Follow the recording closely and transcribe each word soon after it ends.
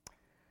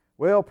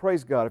Well,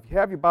 praise God. If you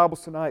have your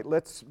Bibles tonight,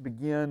 let's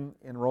begin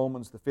in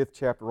Romans, the 5th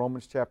chapter,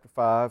 Romans chapter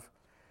 5.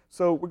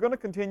 So we're going to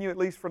continue at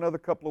least for another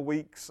couple of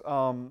weeks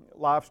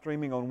live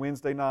streaming on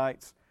Wednesday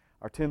nights,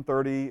 our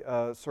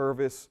 10:30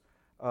 service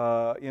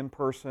in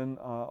person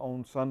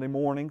on Sunday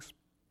mornings.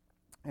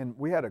 And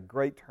we had a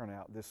great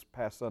turnout this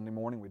past Sunday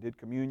morning. We did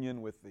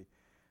communion with the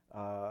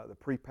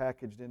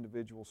prepackaged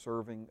individual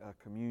serving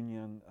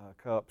communion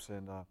cups,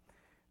 and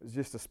it was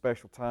just a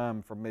special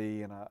time for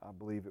me, and I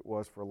believe it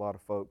was for a lot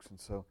of folks. And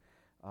so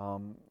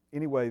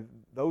anyway,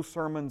 those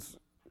sermons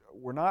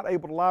we're not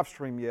able to live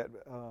stream yet.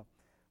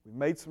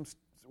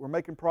 We're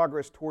making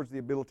progress towards the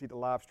ability to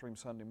live stream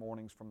Sunday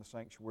mornings from the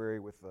sanctuary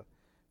with the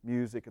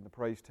music and the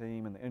praise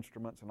team and the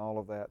instruments and all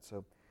of that.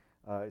 So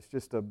it's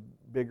just a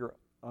bigger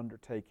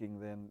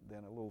undertaking than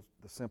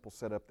the simple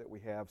setup that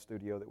we have,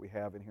 studio that we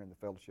have in here in the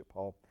fellowship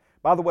hall.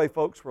 By the way,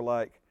 folks were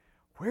like,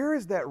 "Where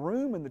is that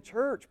room in the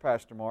church,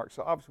 Pastor Mark?"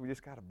 So obviously we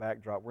just got a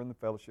backdrop. We're in the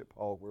fellowship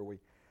hall where we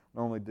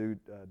normally do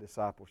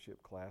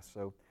discipleship class.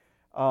 So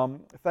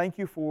thank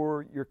you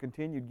for your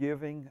continued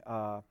giving.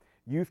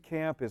 Youth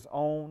camp is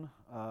on,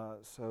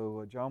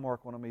 so John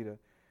Mark wanted me to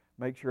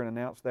make sure and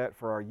announce that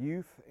for our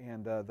youth,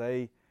 and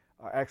they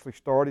actually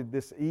started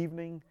this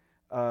evening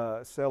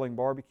selling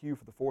barbecue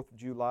for the 4th of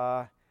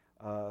July,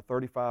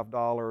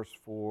 $35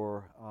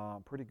 for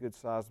pretty good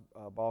sized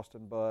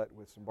Boston butt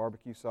with some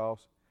barbecue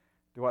sauce.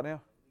 Do what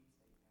now?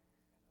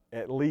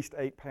 At least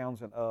 8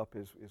 pounds and up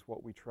is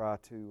what we try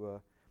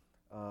to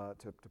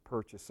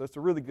purchase. So it's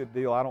a really good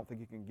deal. I don't think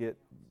you can get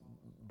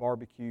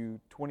barbecue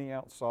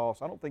 20-ounce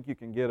sauce. I don't think you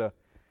can get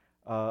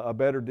a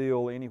better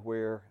deal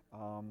anywhere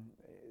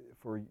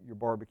for your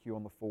barbecue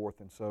on the 4th.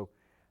 And so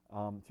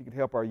if you could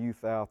help our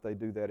youth out, they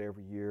do that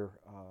every year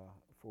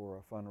for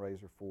a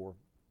fundraiser for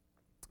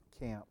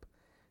camp.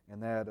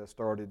 And that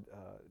started,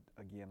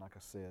 again, like I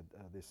said,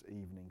 this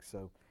evening.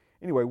 So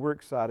anyway, we're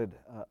excited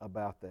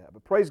about that.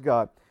 But praise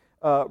God.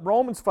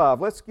 Romans 5,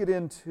 let's get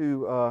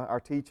into our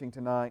teaching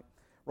tonight.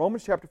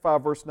 Romans chapter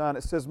 5, verse 9,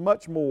 it says,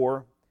 much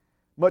more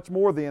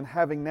then,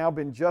 having now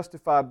been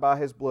justified by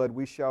His blood,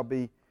 we shall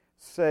be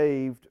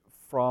saved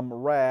from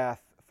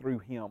wrath through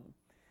Him.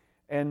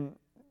 And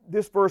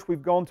this verse,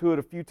 we've gone to it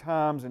a few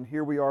times, and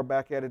here we are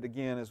back at it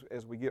again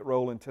as we get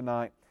rolling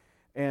tonight.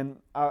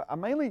 And I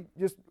mainly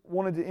just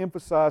wanted to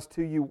emphasize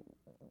to you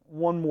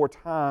one more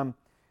time,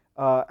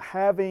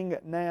 having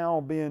now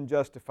been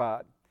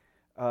justified.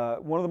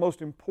 One of the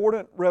most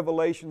important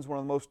revelations, one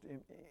of the most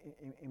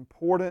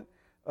important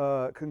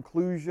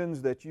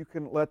conclusions that you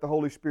can let the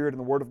Holy Spirit and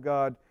the Word of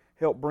God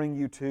help bring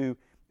you to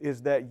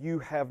is that you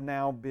have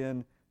now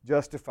been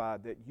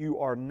justified, that you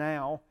are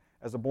now,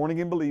 as a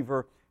born-again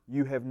believer,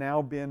 you have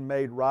now been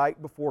made right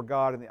before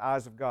God in the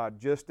eyes of God,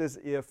 just as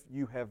if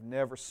you have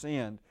never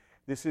sinned.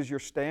 This is your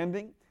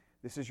standing,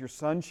 this is your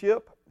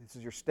sonship, this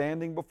is your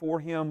standing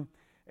before Him,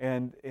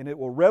 and it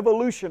will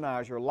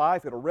revolutionize your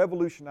life, it will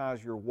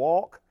revolutionize your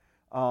walk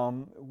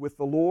with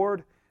the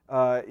Lord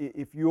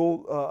if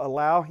you'll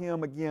allow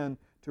Him again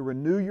to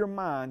renew your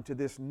mind to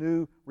this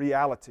new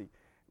reality.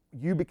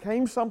 You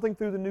became something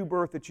through the new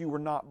birth that you were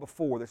not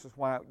before. This is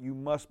why you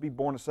must be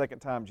born a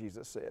second time,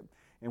 Jesus said.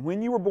 And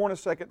when you were born a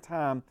second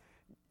time,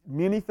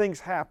 many things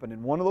happened.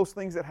 And one of those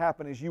things that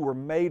happened is you were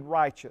made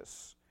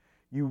righteous.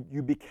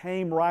 You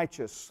became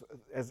righteous.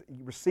 As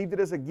you received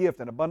it as a gift,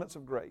 an abundance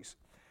of grace.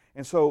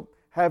 And so,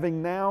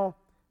 having now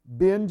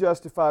been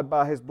justified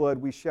by His blood,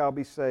 we shall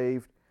be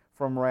saved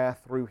from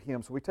wrath through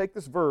Him. So we take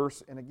this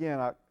verse, and again,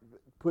 I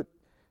put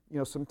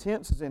some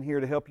tenses in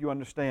here to help you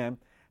understand.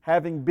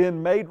 Having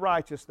been made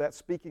righteous, that's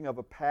speaking of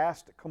a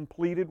past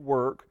completed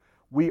work.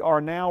 We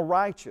are now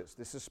righteous.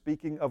 This is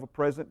speaking of a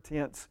present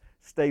tense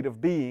state of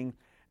being,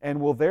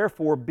 and will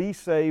therefore be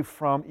saved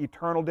from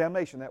eternal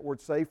damnation. That word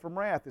saved from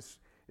wrath is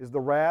the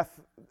wrath,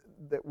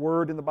 that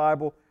word in the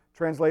Bible,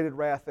 translated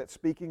wrath, that's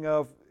speaking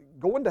of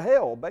going to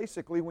hell.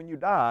 Basically, when you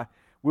die,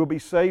 we'll be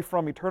saved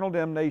from eternal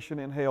damnation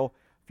in hell,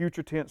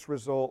 future tense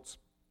results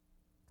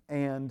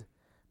and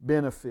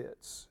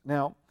benefits.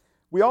 Now,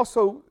 we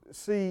also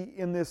see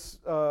in this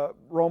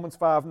Romans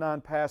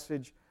 5:9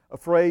 passage a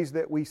phrase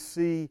that we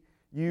see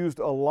used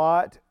a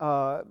lot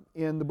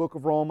in the book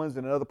of Romans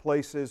and in other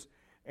places,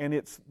 and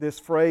it's this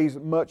phrase,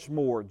 much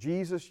more.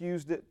 Jesus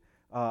used it,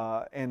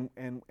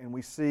 and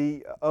we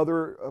see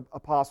other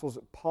apostles,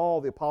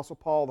 the Apostle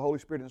Paul, the Holy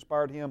Spirit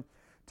inspired him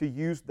to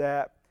use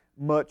that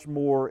much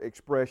more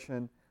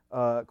expression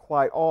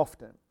quite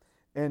often.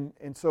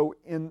 And so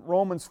in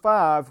Romans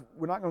 5,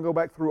 we're not going to go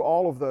back through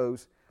all of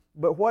those,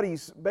 but what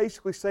he's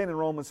basically saying in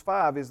Romans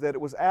 5 is that it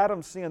was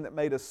Adam's sin that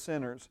made us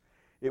sinners.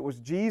 It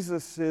was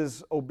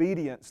Jesus'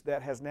 obedience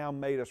that has now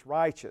made us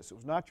righteous. It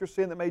was not your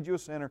sin that made you a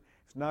sinner.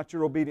 It's not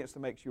your obedience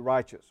that makes you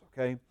righteous,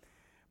 okay?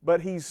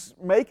 But he's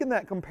making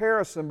that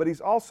comparison, but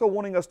he's also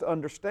wanting us to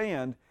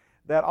understand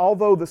that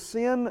although the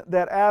sin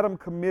that Adam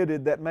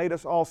committed that made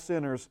us all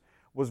sinners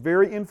was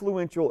very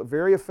influential,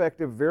 very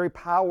effective, very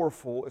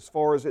powerful as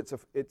far as its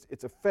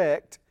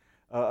effect,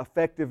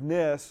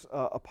 effectiveness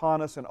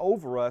upon us and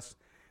over us,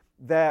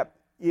 that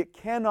it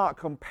cannot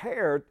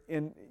compare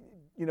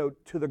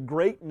to the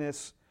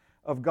greatness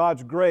of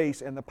God's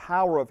grace and the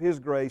power of His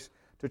grace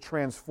to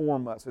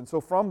transform us. And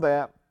so from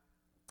that,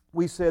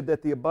 we said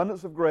that the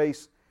abundance of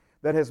grace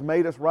that has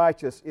made us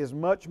righteous is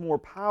much more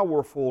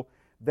powerful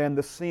than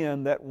the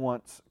sin that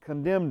once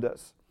condemned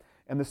us.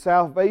 And the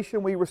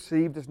salvation we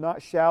received is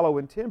not shallow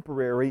and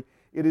temporary,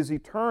 it is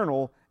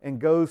eternal and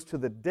goes to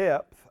the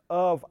depth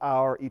of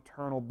our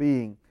eternal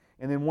being.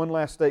 And then one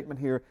last statement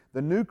here.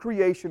 The new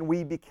creation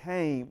we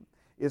became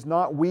is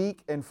not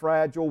weak and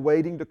fragile,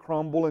 waiting to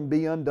crumble and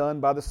be undone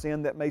by the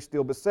sin that may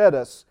still beset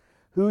us.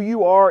 Who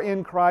you are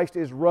in Christ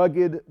is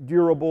rugged,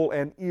 durable,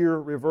 and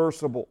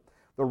irreversible.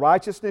 The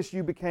righteousness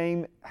you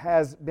became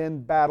has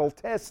been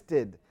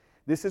battle-tested.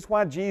 This is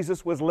why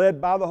Jesus was led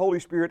by the Holy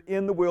Spirit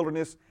in the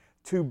wilderness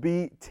to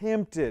be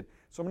tempted.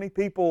 So many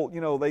people,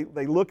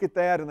 they look at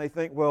that and they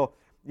think, well,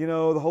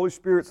 the Holy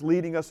Spirit's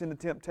leading us into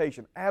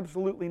temptation.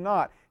 Absolutely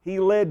not. He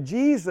led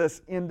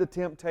Jesus into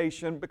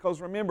temptation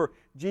because remember,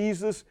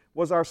 Jesus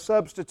was our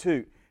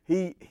substitute.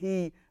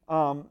 He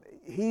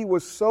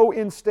was so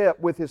in step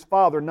with His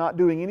Father, not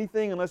doing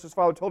anything unless His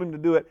Father told Him to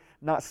do it,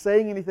 not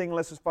saying anything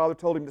unless His Father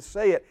told Him to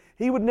say it.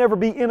 He would never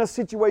be in a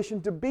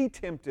situation to be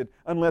tempted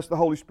unless the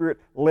Holy Spirit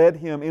led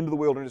Him into the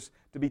wilderness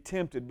to be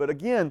tempted. But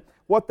again,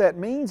 what that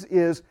means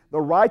is the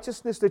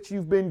righteousness that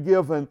you've been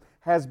given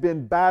has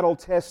been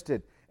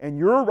battle-tested. And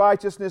your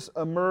righteousness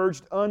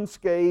emerged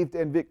unscathed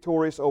and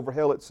victorious over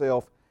hell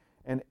itself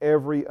and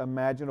every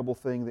imaginable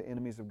thing the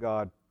enemies of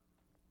God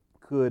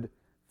could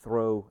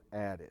throw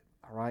at it.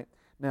 All right?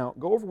 Now,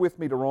 go over with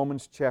me to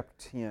Romans chapter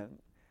 10.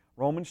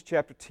 Romans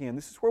chapter 10.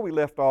 This is where we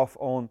left off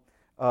on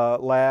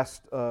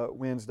last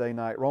Wednesday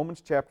night.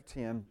 Romans chapter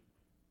 10.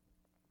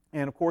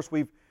 And of course,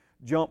 we've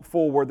jumped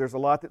forward. There's a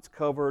lot that's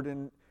covered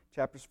in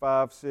chapters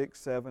 5, 6,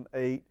 7,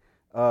 8,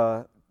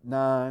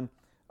 9.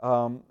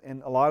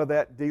 And a lot of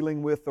that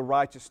dealing with the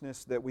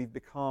righteousness that we've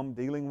become,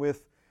 dealing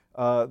with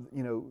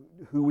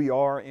who we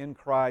are in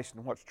Christ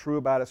and what's true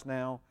about us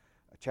now.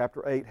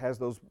 Chapter 8 has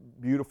those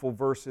beautiful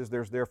verses.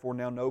 There's therefore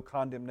now no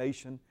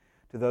condemnation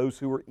to those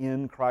who are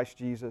in Christ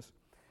Jesus.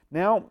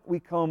 Now we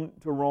come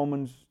to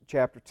Romans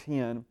chapter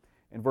 10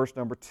 and verse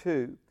number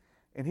 2.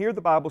 And here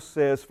the Bible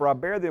says, "For I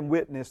bear them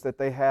witness that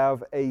they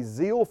have a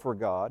zeal for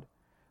God,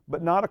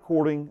 but not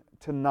according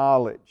to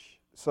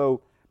knowledge."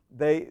 So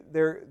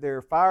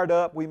they're fired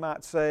up, we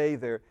might say.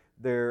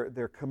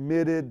 They're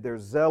committed. They're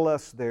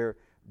zealous. They're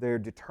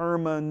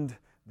determined.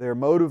 They're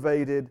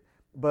motivated.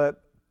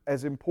 But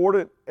as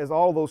important as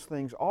all those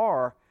things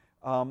are,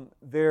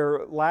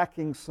 they're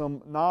lacking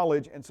some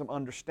knowledge and some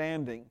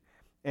understanding.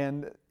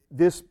 And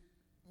this,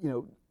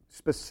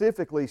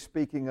 specifically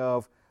speaking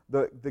of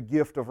the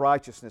gift of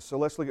righteousness. So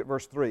let's look at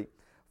verse 3.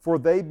 "For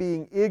they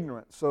being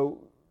ignorant,"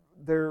 so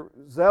they're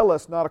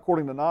zealous not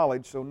according to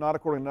knowledge, so not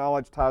according to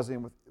knowledge ties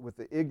in with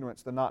the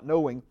ignorance, the not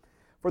knowing.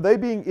 "For they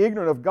being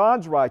ignorant of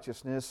God's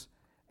righteousness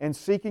and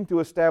seeking to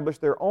establish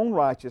their own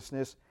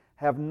righteousness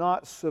have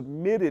not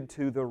submitted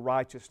to the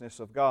righteousness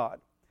of God."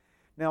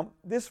 Now,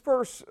 this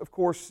verse, of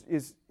course,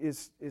 is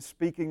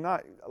speaking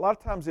not, a lot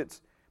of times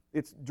it's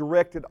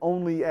directed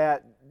only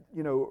at,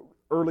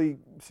 early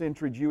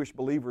century Jewish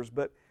believers,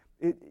 but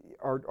it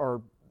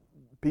are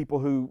people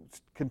who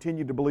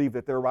continue to believe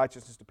that their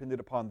righteousness depended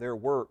upon their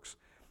works.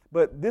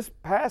 But this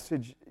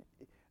passage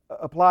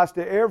applies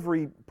to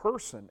every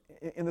person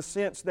in the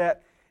sense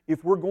that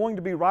if we're going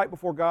to be right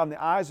before God in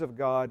the eyes of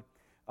God,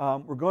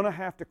 we're going to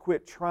have to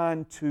quit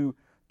trying to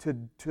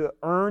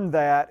earn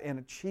that and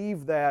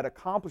achieve that,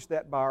 accomplish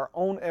that by our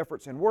own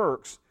efforts and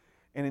works,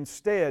 and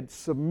instead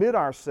submit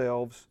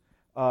ourselves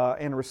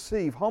and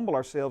receive, humble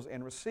ourselves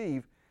and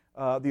receive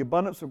the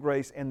abundance of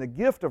grace and the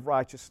gift of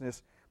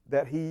righteousness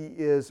that He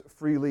is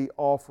freely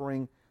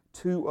offering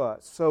to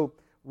us. So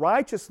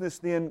righteousness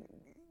then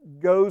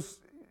goes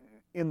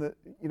in the,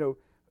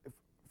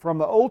 from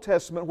the Old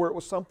Testament where it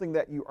was something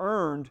that you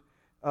earned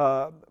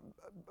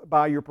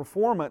by your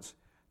performance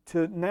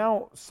to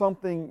now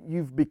something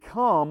you've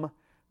become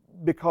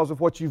because of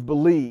what you've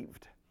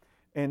believed.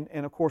 And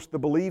of course the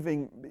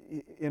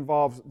believing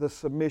involves the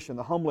submission,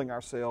 the humbling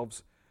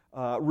ourselves,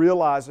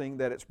 realizing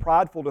that it's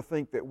prideful to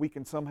think that we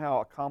can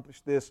somehow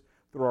accomplish this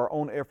through our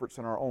own efforts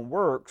and our own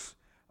works,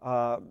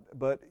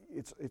 but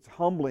it's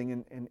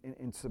humbling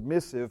and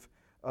submissive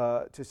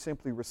to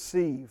simply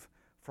receive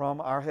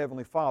from our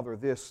Heavenly Father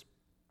this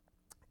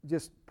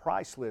just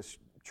priceless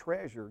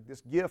treasure,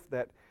 this gift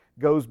that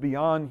goes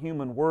beyond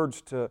human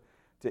words to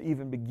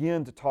even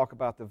begin to talk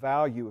about the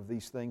value of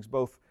these things,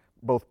 both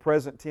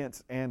present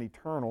tense and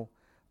eternal,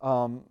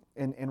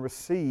 and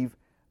receive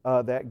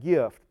that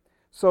gift.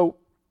 So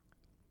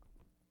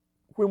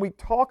when we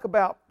talk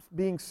about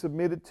being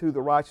submitted to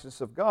the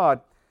righteousness of God,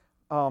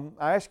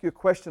 I asked you a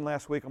question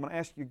last week. I'm going to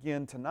ask you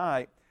again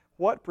tonight.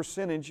 What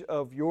percentage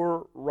of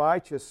your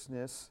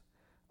righteousness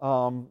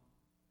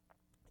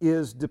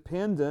is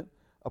dependent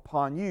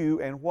upon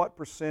you, and what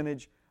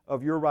percentage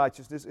of your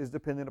righteousness is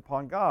dependent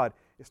upon God?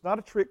 It's not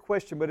a trick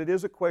question, but it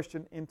is a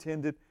question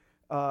intended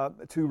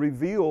to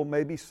reveal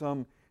maybe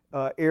some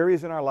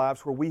areas in our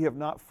lives where we have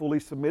not fully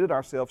submitted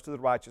ourselves to the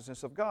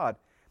righteousness of God.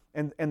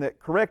 And the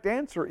correct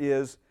answer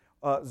is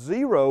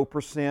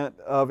 0%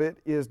 of it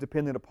is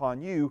dependent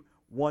upon you.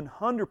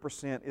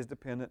 100% is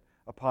dependent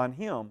upon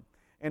Him.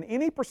 And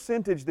any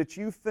percentage that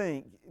you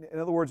think, in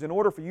other words, in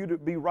order for you to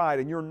be right,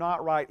 and you're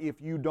not right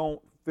if you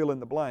don't fill in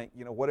the blank,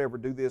 whatever,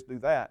 do this, do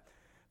that,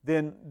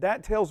 then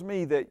that tells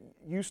me that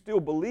you still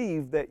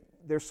believe that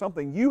there's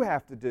something you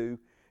have to do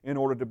in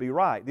order to be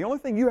right. The only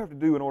thing you have to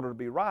do in order to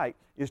be right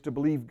is to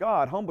believe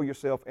God, humble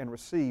yourself, and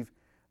receive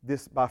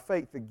this, by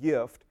faith, the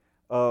gift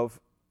of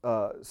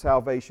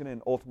salvation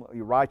and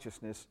ultimately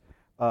righteousness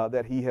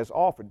that He has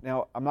offered.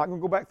 Now, I'm not going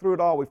to go back through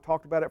it all. We've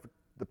talked about it for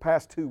the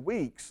past 2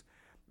 weeks,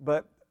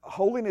 but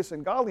holiness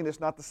and godliness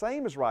not the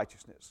same as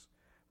righteousness.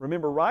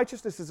 Remember,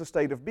 righteousness is a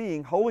state of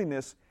being,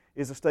 holiness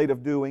is a state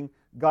of doing,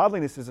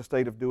 godliness is a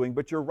state of doing,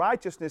 but your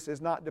righteousness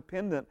is not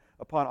dependent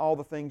upon all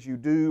the things you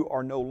do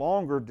or no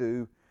longer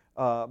do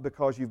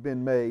because you've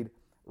been made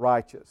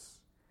righteous.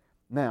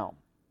 Now,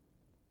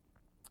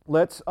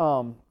 let's,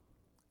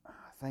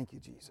 thank you,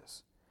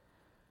 Jesus.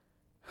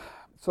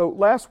 So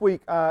last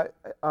week I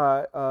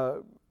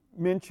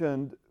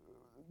mentioned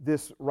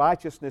this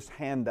righteousness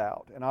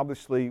handout, and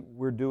obviously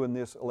we're doing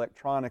this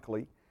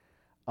electronically.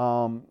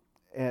 And,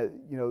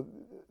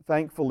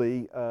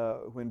 thankfully,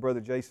 when Brother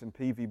Jason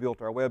Peavy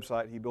built our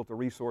website, he built a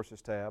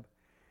resources tab,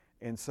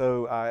 and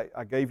so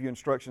I gave you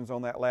instructions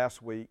on that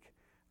last week.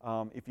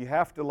 If you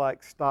have to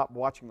stop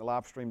watching the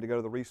live stream to go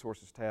to the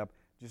resources tab,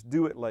 just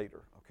do it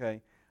later,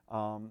 okay?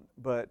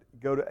 But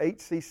go to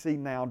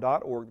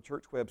hccnow.org, the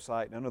church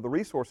website, and under the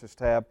resources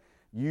tab,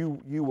 you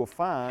will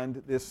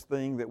find this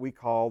thing that we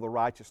call the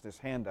righteousness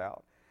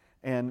handout.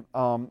 And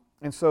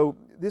so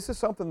this is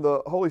something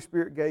the Holy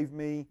Spirit gave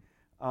me,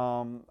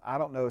 I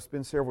don't know, it's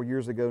been several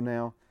years ago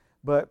now,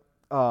 but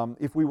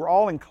if we were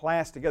all in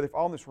class together, if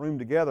all in this room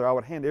together, I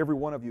would hand every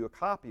one of you a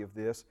copy of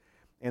this,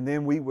 and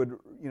then we would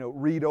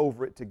read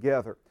over it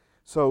together.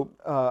 So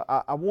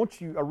I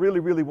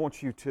really, really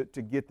want you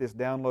to get this,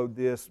 download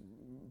this,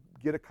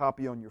 get a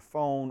copy on your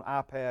phone,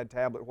 iPad,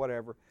 tablet,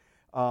 whatever.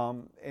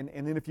 And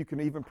then if you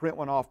can even print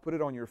one off, put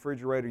it on your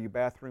refrigerator, your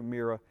bathroom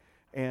mirror.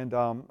 And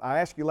I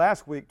asked you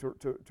last week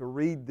to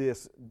read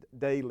this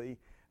daily.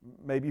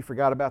 Maybe you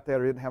forgot about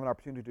that or didn't have an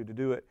opportunity to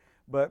do it.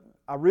 But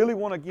I really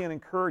want to again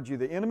encourage you.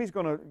 The enemy's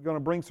going to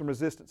bring some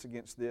resistance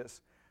against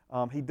this.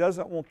 He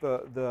doesn't want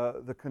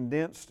the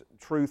condensed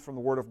truth from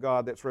the Word of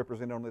God that's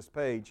represented on this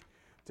page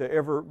to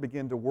ever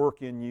begin to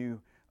work in you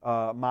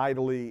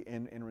mightily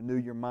and renew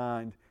your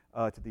mind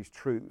to these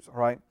truths. All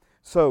right.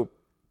 So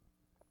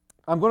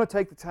I'm going to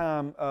take the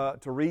time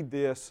to read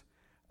this,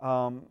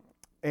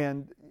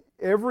 and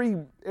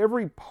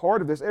every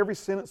part of this, every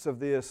sentence of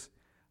this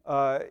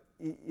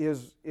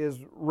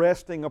is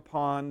resting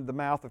upon the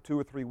mouth of 2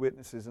 or 3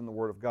 witnesses in the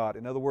Word of God.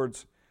 In other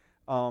words,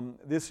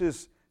 this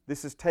is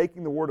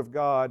taking the Word of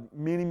God,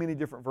 many, many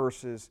different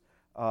verses,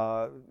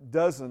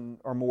 dozen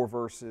or more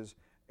verses,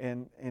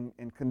 and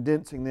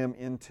condensing them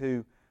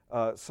into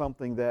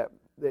something that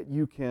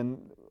you can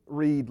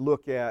read,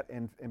 look at,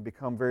 and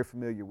become very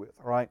familiar with.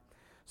 All right.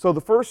 So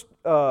the first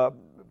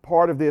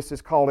part of this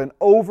is called an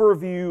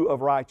overview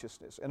of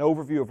righteousness. An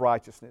overview of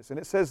righteousness. And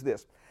it says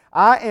this: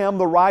 I am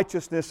the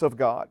righteousness of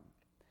God.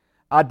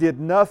 I did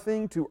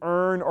nothing to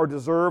earn or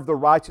deserve the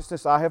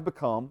righteousness I have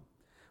become,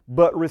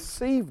 but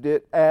received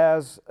it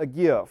as a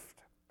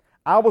gift.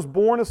 I was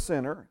born a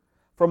sinner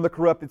from the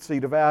corrupted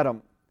seed of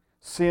Adam.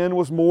 Sin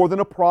was more than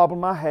a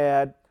problem I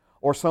had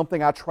or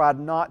something I tried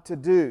not to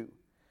do.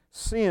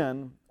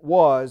 Sin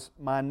was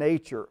my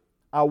nature.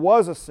 I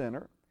was a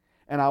sinner,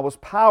 and I was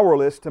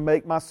powerless to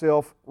make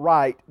myself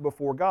right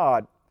before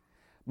God.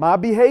 My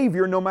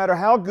behavior, no matter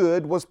how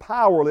good, was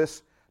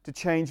powerless to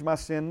change my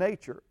sin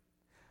nature.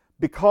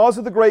 Because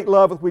of the great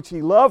love with which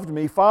He loved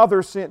me,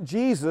 Father sent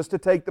Jesus to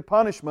take the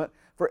punishment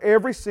for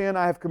every sin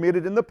I have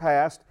committed in the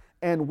past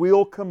and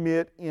will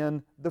commit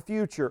in the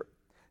future.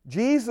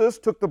 Jesus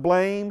took the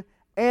blame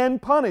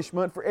and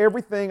punishment for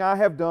everything I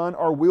have done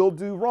or will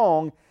do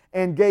wrong,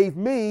 and gave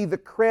me the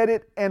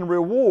credit and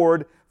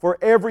reward for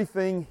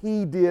everything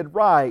He did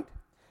right.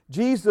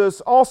 Jesus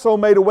also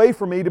made a way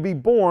for me to be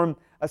born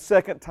a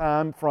second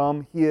time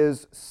from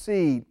His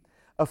seed,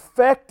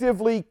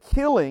 effectively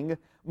killing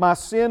my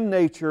sin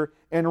nature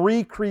and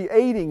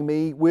recreating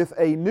me with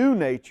a new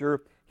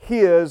nature,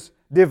 His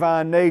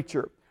divine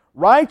nature.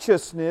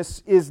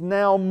 Righteousness is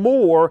now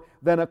more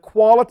than a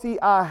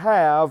quality I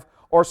have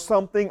or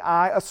something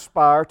I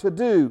aspire to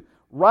do.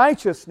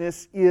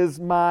 Righteousness is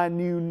my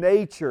new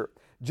nature.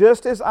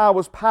 Just as I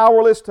was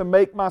powerless to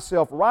make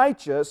myself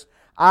righteous,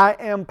 I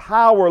am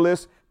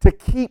powerless to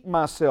keep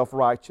myself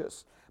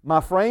righteous.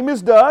 My frame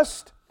is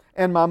dust,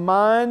 and my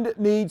mind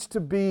needs to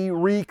be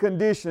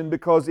reconditioned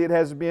because it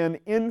has been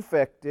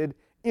infected,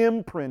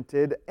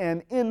 imprinted,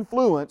 and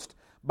influenced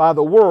by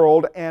the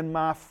world and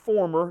my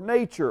former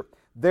nature.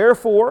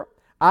 Therefore,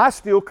 I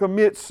still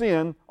commit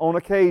sin on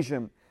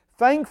occasion.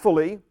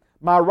 Thankfully,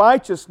 my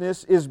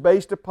righteousness is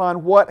based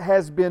upon what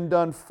has been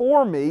done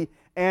for me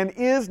and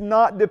is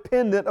not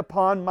dependent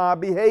upon my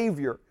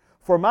behavior.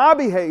 For my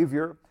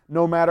behavior,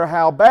 no matter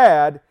how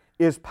bad,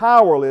 is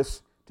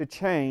powerless to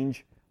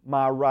change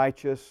my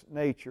righteous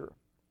nature.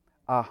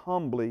 I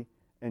humbly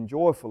and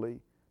joyfully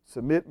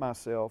submit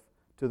myself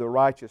to the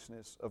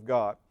righteousness of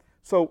God.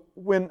 So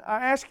when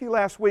I asked you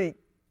last week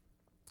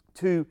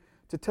to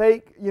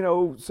take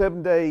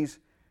 7 days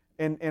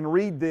and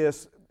read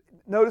this,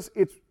 notice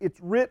it's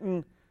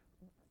written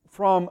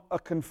from a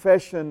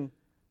confession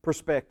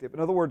perspective. In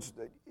other words,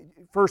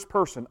 first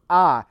person,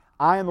 I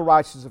am the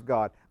righteousness of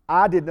God.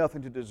 I did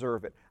nothing to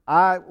deserve it.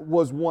 I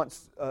was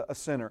once a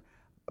sinner,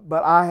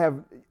 but I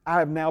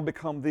have now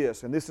become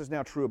this, and this is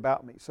now true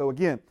about me. So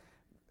again,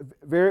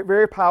 very,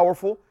 very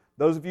powerful.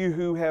 Those of you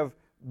who have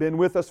been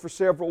with us for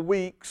several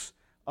weeks,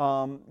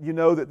 you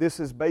know that this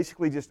is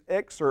basically just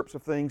excerpts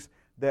of things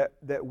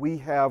that we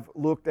have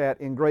looked at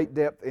in great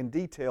depth and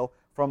detail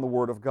from the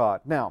Word of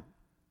God. Now,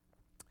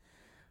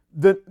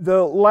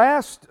 the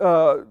last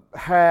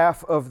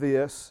half of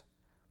this,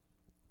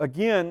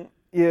 again,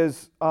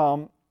 is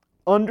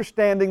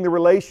understanding the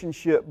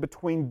relationship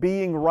between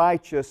being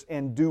righteous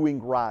and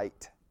doing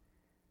right.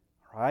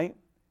 Right?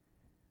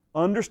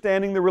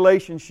 Understanding the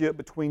relationship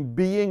between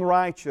being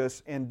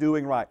righteous and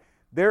doing right.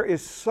 There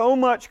is so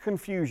much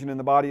confusion in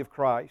the body of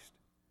Christ,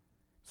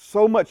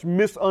 so much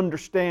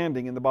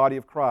misunderstanding in the body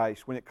of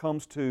Christ when it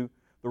comes to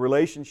the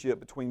relationship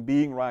between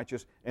being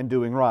righteous and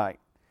doing right.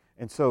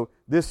 And so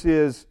this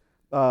is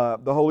the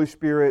Holy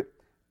Spirit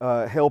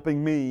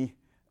helping me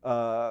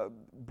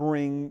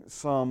bring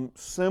some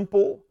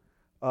simple,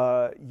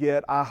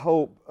 yet I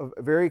hope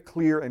a very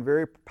clear and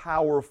very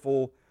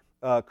powerful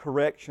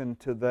correction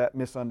to that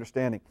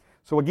misunderstanding.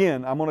 So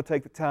again, I'm going to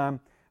take the time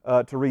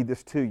to read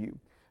this to you.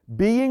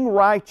 Being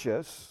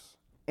righteous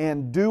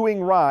and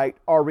doing right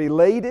are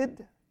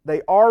related,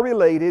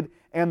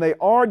 and they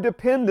are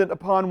dependent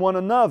upon one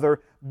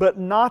another, but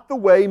not the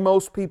way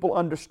most people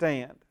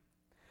understand.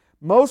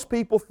 Most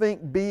people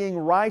think being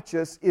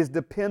righteous is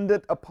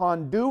dependent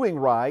upon doing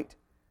right,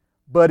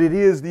 but it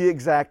is the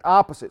exact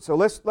opposite. So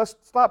let's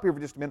stop here for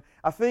just a minute.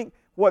 I think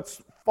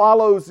what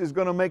follows is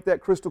going to make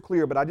that crystal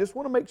clear, but I just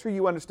want to make sure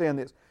you understand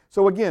this.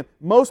 So again,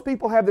 most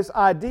people have this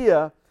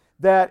idea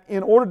that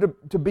in order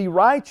to be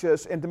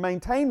righteous and to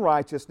maintain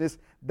righteousness,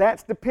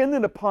 that's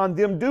dependent upon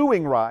them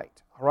doing right,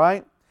 all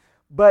right?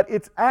 But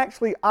it's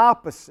actually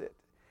opposite.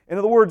 In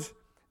other words,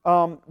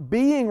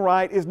 being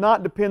right is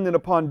not dependent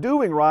upon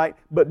doing right,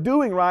 but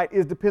doing right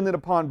is dependent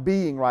upon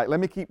being right. Let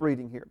me keep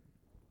reading here.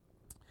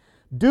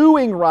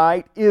 Doing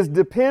right is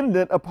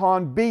dependent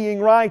upon being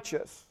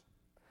righteous.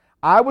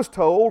 I was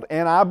told,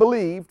 and I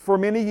believed for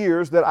many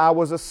years, that I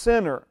was a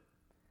sinner.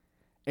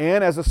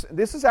 And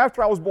this is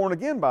after I was born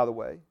again, by the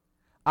way.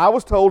 I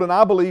was told, and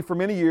I believed for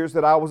many years,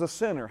 that I was a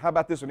sinner. How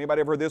about this one? Anybody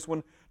ever heard this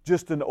one?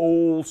 Just an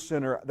old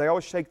sinner. They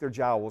always shake their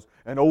jowls.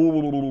 An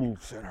old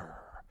sinner,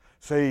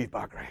 saved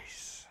by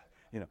grace.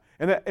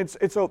 And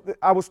so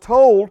I was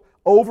told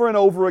over and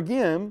over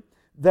again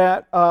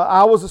that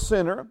I was a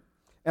sinner,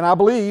 and I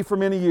believed for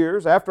many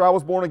years after I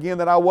was born again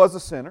that I was a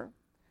sinner.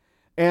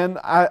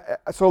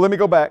 So let me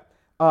go back.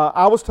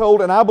 I was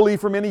told, and I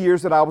believed for many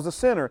years, that I was a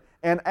sinner.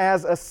 And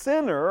as a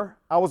sinner,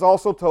 I was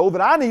also told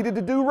that I needed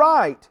to do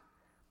right.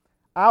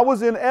 I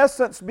was in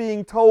essence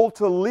being told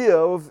to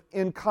live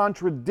in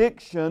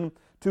contradiction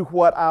to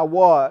what I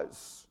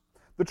was.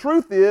 The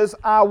truth is,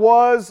 I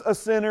was a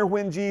sinner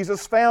when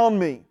Jesus found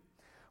me,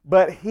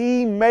 but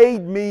He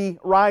made me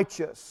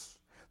righteous.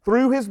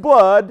 Through His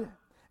blood,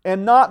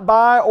 and not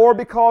by or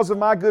because of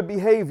my good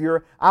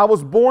behavior, I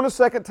was born a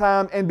second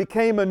time and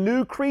became a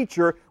new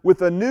creature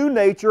with a new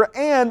nature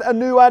and a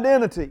new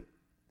identity.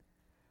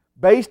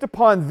 Based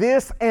upon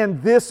this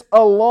and this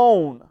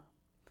alone,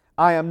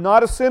 I am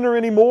not a sinner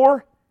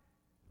anymore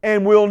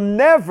and will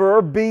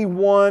never be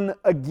one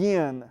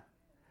again.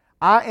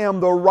 I am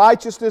the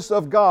righteousness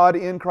of God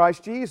in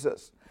Christ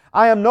Jesus.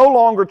 I am no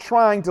longer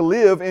trying to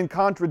live in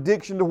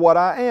contradiction to what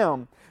I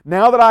am.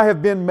 Now that I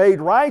have been made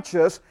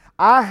righteous,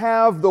 I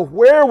have the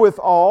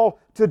wherewithal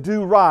to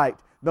do right.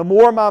 The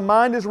more my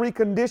mind is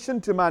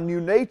reconditioned to my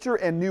new nature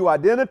and new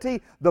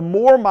identity, the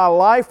more my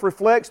life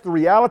reflects the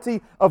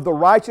reality of the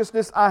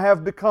righteousness I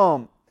have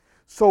become.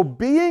 So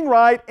being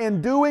right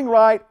and doing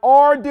right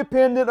are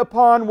dependent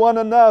upon one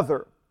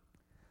another.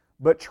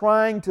 But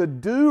trying to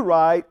do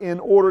right in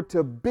order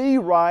to be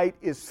right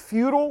is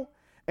futile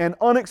and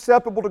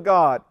unacceptable to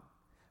God.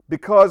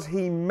 Because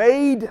He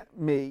made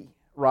me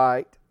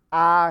right,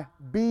 I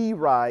be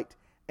right.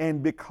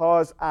 And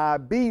because I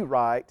be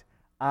right,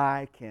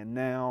 I can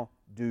now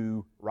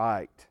do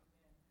right.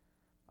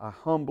 I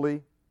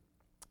humbly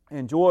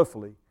and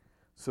joyfully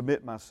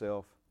submit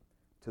myself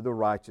to the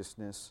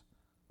righteousness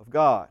of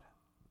God.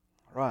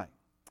 All right.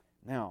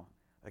 Now,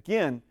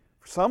 again,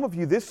 for some of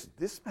you, this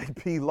may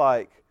be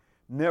like,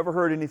 never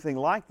heard anything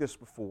like this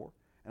before.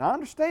 And I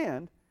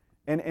understand.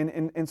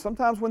 And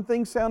sometimes when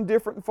things sound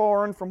different and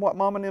foreign from what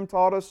Mom and them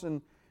taught us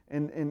and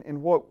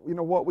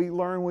what we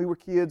learned when we were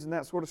kids and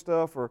that sort of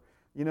stuff, or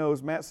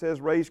as Matt says,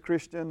 raised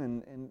Christian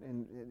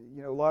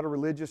and a lot of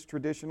religious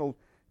traditional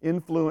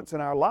influence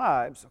in our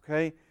lives,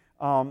 okay?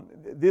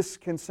 This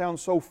can sound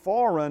so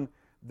foreign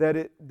that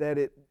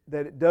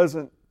it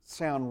doesn't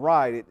sound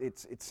right.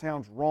 It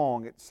sounds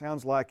wrong. It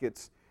sounds like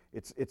it's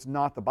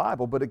not the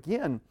Bible. But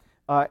again,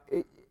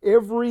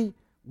 Every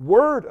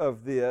word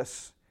of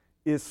this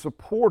is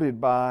supported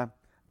by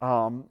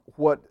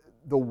what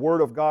the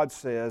Word of God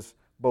says,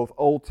 both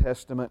Old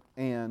Testament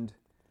and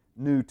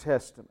New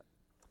Testament.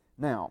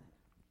 Now,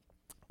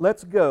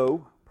 let's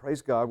go,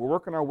 praise God, we're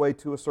working our way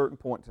to a certain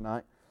point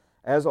tonight,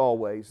 as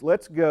always.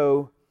 Let's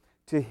go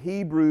to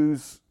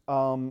Hebrews,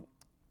 thank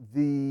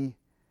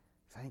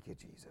you,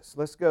 Jesus.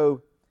 Let's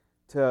go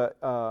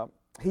to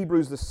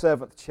Hebrews, the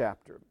 7th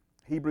chapter.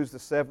 Hebrews, the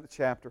 7th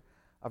chapter.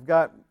 I've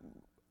got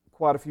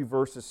quite a few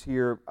verses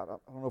here. I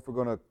don't know if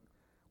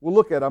we'll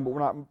look at them,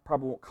 but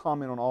probably won't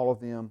comment on all of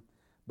them.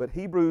 But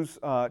Hebrews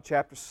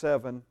chapter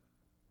 7,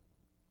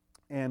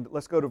 and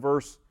let's go to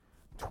verse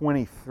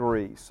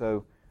 23.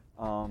 So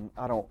I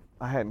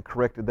hadn't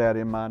corrected that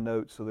in my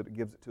notes so that it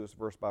gives it to us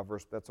verse by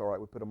verse. But that's all right.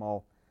 We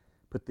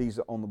put these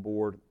on the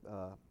board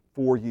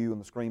for you on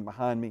the screen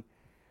behind me.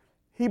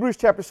 Hebrews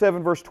chapter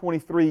 7, verse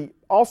 23.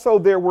 Also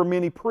there were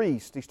many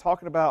priests. He's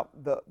talking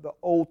about the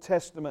Old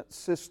Testament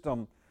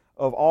system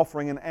of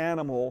offering an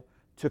animal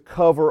to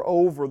cover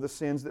over the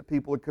sins that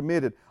people had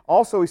committed.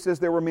 Also, he says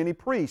there were many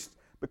priests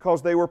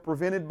because they were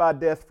prevented by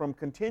death from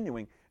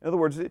continuing. In other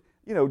words,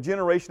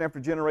 generation after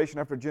generation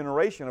after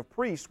generation of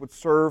priests would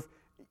serve,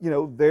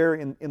 there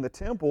in the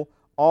temple,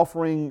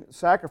 offering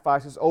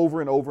sacrifices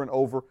over and over and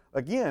over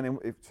again.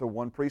 And so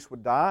one priest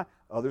would die,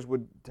 others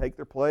would take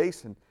their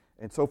place, and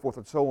so forth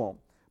and so on.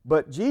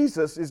 But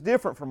Jesus is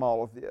different from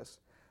all of this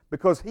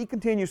because He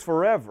continues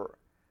forever.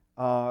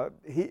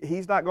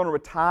 He's not going to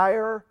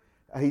retire.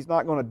 He's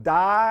not going to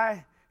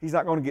die. He's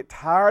not going to get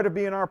tired of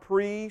being our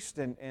priest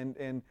and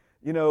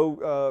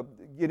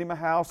get him a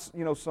house,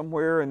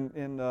 somewhere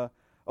in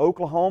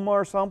Oklahoma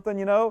or something,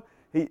 in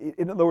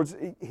other words,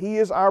 He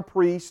is our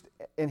priest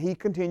and He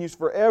continues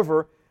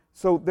forever.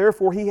 So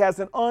therefore, He has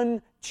an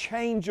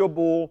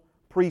unchangeable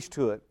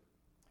priesthood.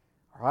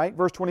 All right,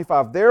 verse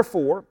 25.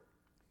 Therefore,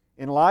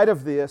 in light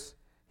of this,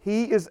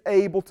 He is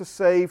able to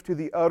save to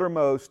the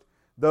uttermost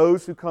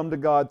those who come to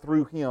God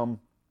through Him,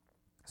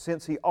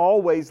 since He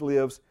always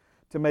lives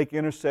to make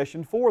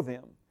intercession for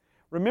them.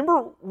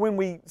 Remember when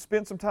we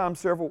spent some time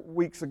several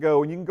weeks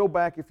ago, and you can go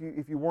back if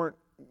you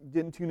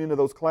didn't tune into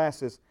those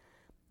classes,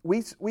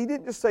 we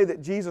didn't just say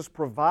that Jesus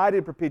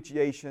provided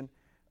propitiation,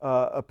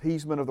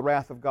 appeasement of the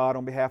wrath of God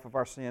on behalf of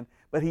our sin,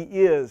 but He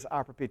is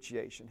our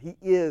propitiation. He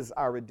is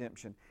our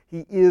redemption.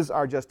 He is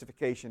our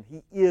justification.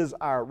 He is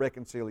our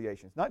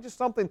reconciliation. It's not just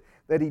something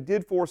that He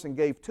did for us and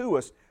gave to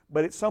us,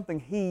 but it's something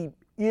He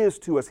is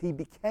to us. He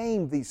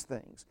became these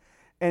things.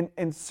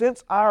 And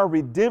since our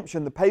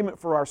redemption, the payment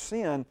for our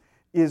sin,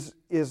 is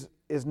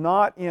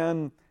not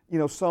in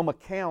some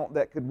account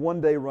that could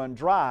one day run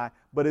dry,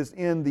 but is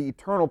in the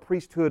eternal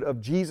priesthood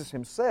of Jesus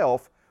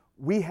Himself,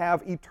 we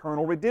have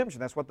eternal redemption.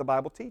 That's what the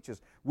Bible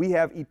teaches. We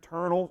have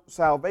eternal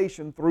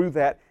salvation through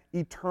that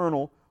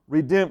eternal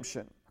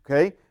redemption.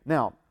 Okay?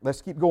 Now,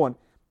 let's keep going.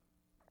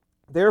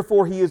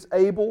 Therefore, He is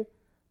able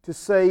to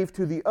save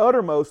to the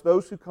uttermost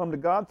those who come to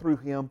God through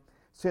Him,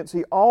 since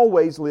He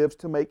always lives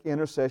to make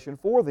intercession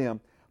for them.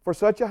 For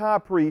such a high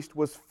priest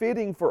was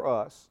fitting for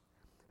us,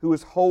 who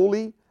is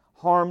holy,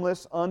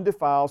 harmless,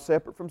 undefiled,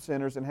 separate from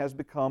sinners, and has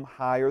become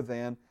higher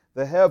than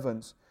the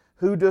heavens,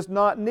 who does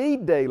not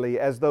need daily,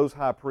 as those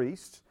high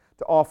priests,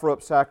 to offer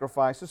up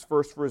sacrifices,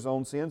 first for His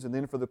own sins and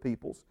then for the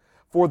people's.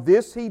 For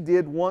this He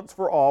did once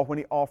for all when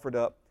He offered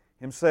up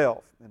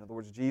Himself. In other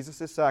words,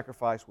 Jesus'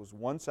 sacrifice was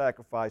one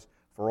sacrifice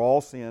for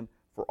all sin,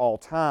 for all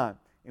time.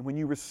 And when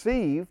you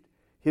received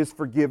His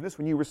forgiveness,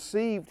 when you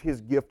received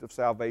His gift of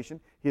salvation,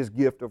 His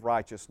gift of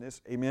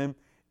righteousness, amen,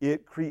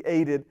 it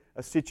created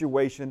a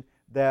situation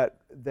that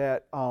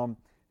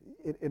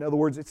in other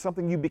words, it's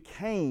something you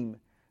became.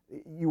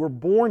 You were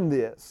born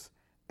this,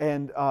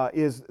 and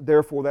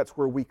therefore that's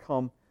where we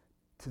come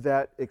to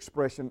that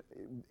expression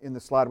in the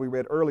slide we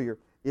read earlier.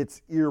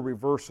 It's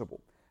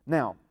irreversible.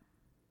 Now,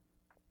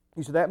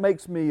 you said that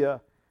makes me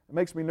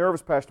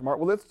nervous, Pastor Mark.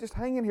 Well, let's just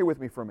hang in here with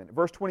me for a minute.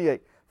 Verse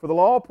 28. For the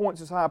law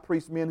appoints as high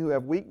priests men who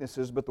have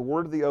weaknesses, but the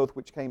word of the oath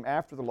which came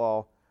after the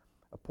law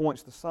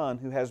appoints the Son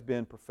who has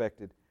been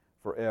perfected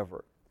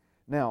forever.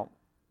 Now,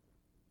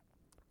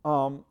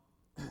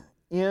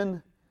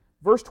 in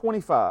verse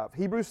 25,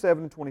 Hebrews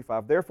 7 and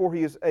 25, therefore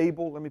He is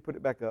able, let me put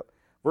it back up,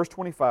 verse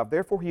 25,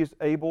 therefore He is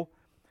able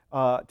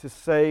to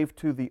save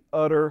to the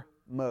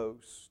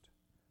uttermost,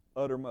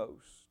 all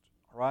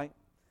right?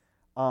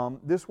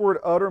 This word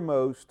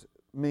uttermost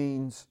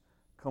means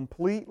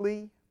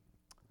completely,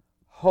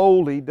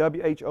 wholly,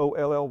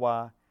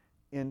 W-H-O-L-L-Y,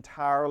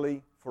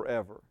 entirely,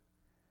 forever.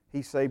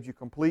 He saved you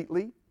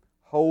completely,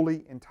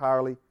 wholly,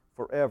 entirely,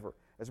 forever.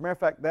 As a matter of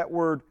fact, that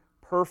word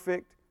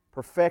perfect,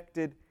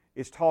 perfected,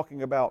 is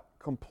talking about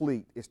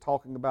complete. It's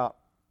talking about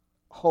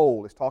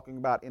whole. It's talking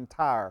about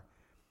entire.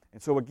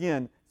 And so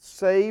again,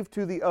 saved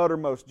to the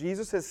uttermost.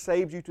 Jesus has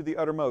saved you to the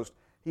uttermost.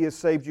 He has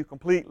saved you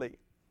completely.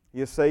 He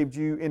has saved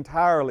you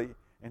entirely.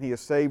 And He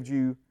has saved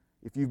you,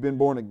 if you've been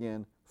born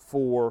again,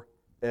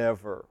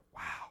 forever.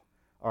 Wow.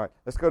 All right,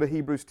 let's go to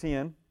Hebrews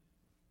 10.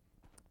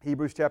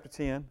 Hebrews chapter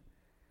 10.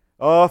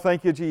 Oh,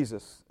 thank you,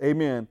 Jesus.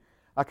 Amen.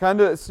 I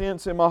kind of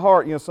sense in my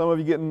heart, some of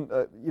you getting,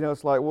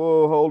 it's like,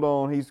 whoa, hold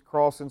on, he's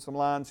crossing some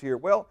lines here.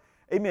 Well,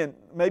 amen.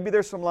 Maybe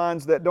there's some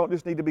lines that don't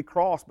just need to be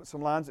crossed, but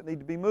some lines that need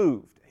to be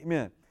moved.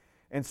 Amen.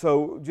 And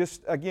so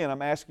just, again,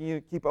 I'm asking you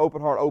to keep an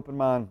open heart, open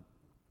mind,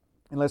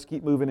 and let's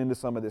keep moving into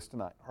some of this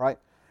tonight, all right?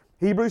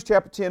 Hebrews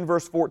chapter 10,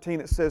 verse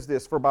 14, it says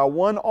this, "For by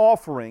one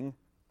offering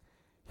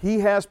He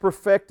has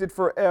perfected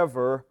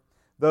forever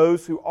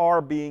those who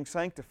are being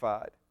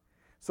sanctified."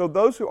 So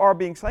those who are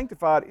being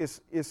sanctified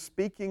is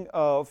speaking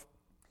of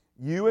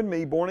you and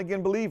me,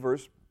 born-again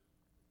believers,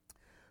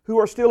 who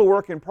are still a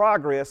work in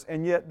progress,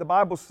 and yet the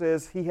Bible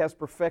says He has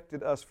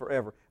perfected us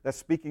forever. That's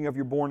speaking of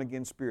your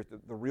born-again spirit,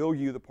 the real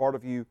you, the part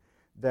of you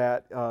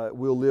that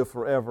will live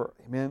forever.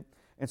 Amen?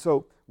 And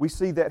so we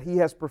see that He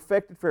has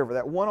perfected forever.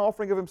 That one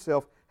offering of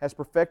Himself has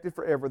perfected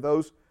forever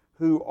those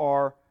who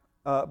are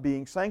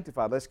being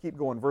sanctified. Let's keep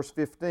going. Verse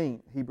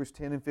 15, Hebrews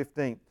 10 and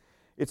 15.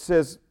 It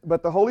says,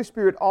 "But the Holy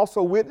Spirit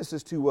also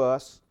witnesses to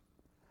us,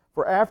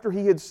 for after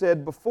He had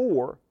said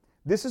before,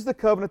 'This is the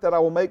covenant that I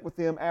will make with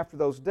them after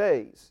those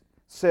days,'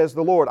 says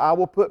the Lord, 'I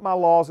will put my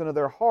laws into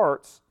their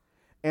hearts,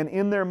 and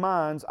in their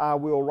minds I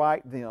will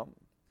write them.'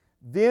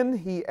 Then,"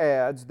 He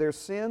adds, "their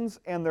sins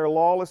and their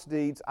lawless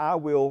deeds I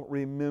will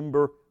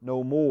remember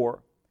no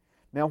more.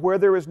 Now where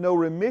there is no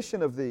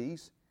remission of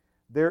these,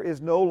 there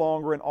is no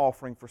longer an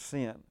offering for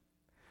sin."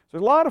 So a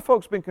lot of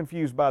folks have been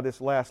confused by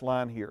this last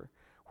line here.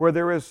 Where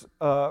there is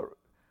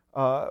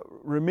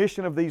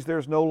remission of these, there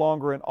is no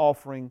longer an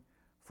offering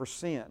for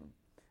sin.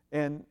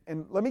 And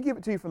let me give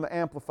it to you from the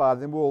Amplified,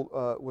 then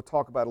we'll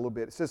talk about it a little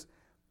bit. It says,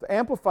 the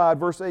Amplified,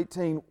 verse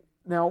 18,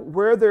 "Now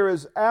where there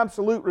is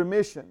absolute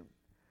remission,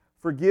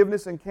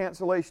 forgiveness and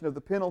cancellation of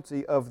the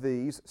penalty of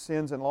these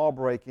sins and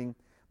law-breaking,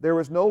 there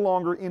is no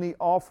longer any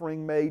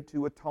offering made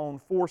to atone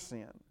for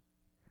sin."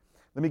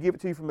 Let me give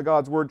it to you from the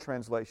God's Word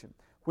translation.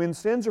 "When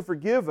sins are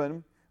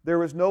forgiven,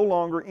 there is no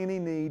longer any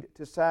need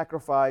to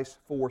sacrifice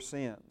for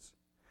sins."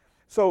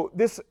 So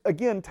this,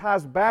 again,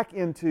 ties back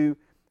into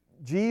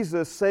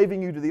Jesus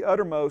saving you to the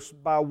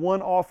uttermost by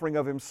one offering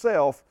of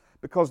Himself,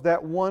 because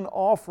that one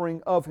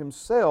offering of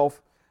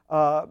Himself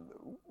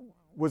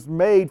was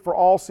made for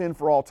all sin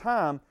for all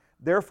time.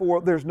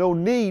 Therefore, there's no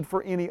need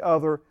for any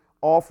other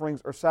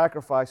offerings or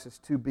sacrifices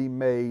to be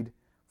made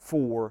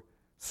for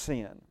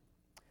sin.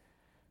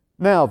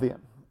 Now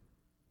then,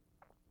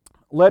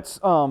 let's,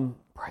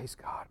 praise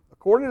God.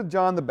 According to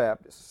John the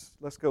Baptist,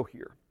 let's go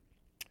here.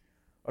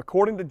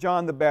 According to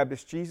John the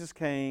Baptist, Jesus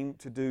came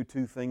to do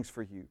two things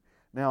for you.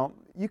 Now,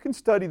 you can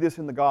study this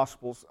in the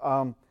Gospels.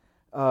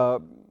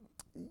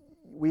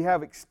 We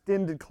have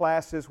extended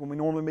classes when we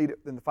normally meet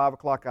in the 5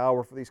 o'clock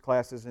hour for these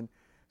classes, and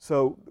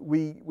so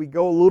we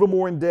go a little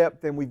more in depth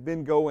than we've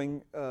been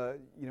going,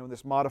 in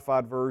this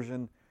modified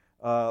version,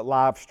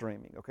 live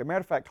streaming. Okay,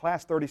 matter of fact,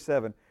 class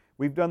 37.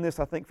 We've done this,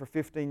 I think, for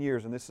 15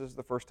 years, and this is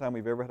the first time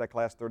we've ever had a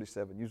class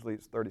 37. Usually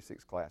it's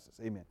 36 classes.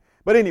 Amen.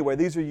 But anyway,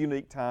 these are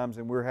unique times,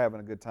 and we're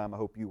having a good time. I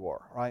hope you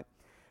are, right?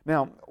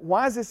 Now,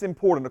 why is this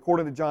important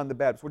according to John the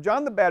Baptist? Well,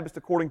 John the Baptist,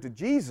 according to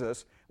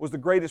Jesus, was the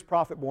greatest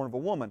prophet born of a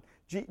woman.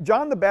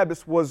 John the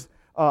Baptist was,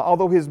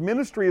 although his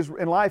ministry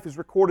and life is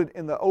recorded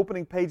in the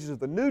opening pages of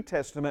the New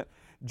Testament,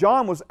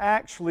 John was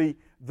actually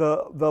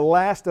the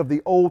last of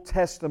the Old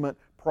Testament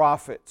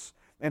prophets.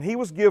 And he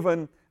was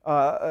given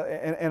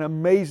an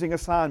amazing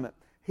assignment.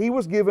 He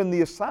was given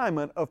the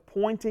assignment of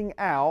pointing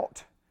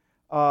out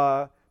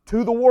to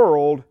the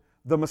world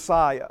the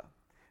Messiah.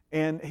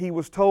 And he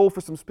was told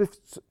for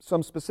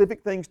some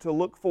specific things to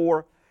look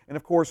for. And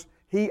of course,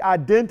 he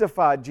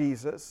identified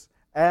Jesus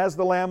as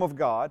the Lamb of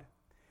God.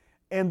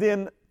 And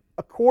then,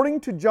 according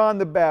to John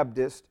the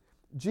Baptist,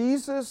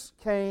 Jesus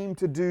came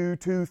to do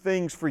two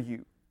things for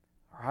you.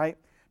 All right?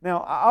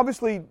 Now,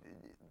 obviously,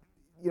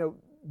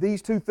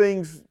 these two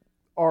things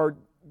are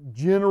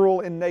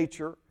general in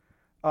nature.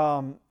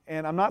 And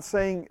I'm not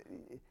saying,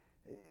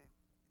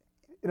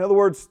 in other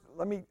words,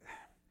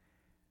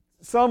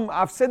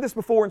 I've said this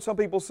before, and some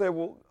people say,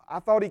 well, I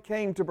thought He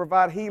came to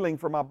provide healing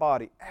for my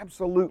body.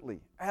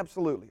 Absolutely,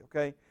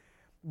 okay?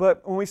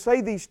 But when we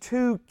say these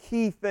two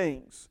key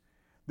things,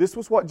 this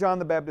was what John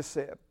the Baptist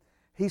said.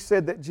 He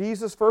said that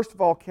Jesus, first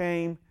of all,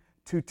 came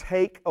to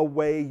take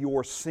away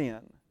your sin,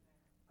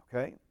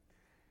 okay?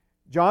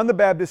 John the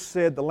Baptist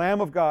said, the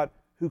Lamb of God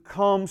who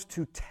comes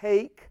to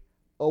take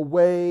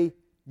away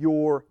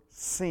your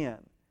sin,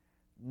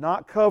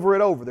 not cover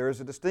it over. There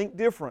is a distinct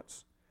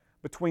difference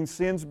between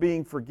sins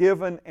being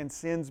forgiven and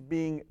sins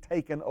being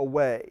taken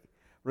away.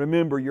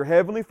 Remember, your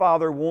Heavenly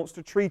Father wants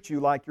to treat you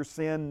like your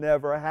sin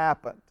never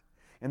happened.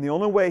 And the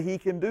only way He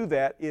can do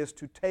that is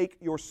to take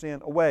your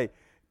sin away.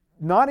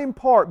 Not in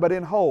part, but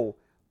in whole.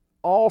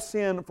 All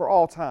sin for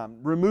all time.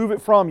 Remove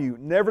it from you.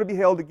 Never to be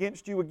held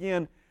against you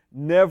again.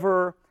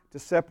 Never to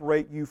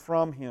separate you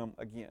from Him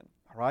again.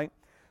 All right?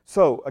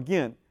 So,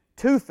 again,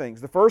 two things.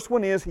 The first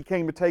one is He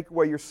came to take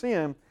away your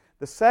sin.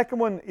 The second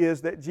one is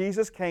that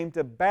Jesus came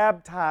to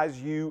baptize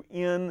you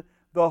in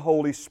the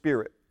Holy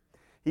Spirit.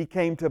 He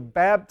came to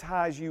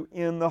baptize you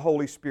in the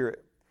Holy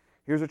Spirit.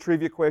 Here's a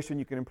trivia question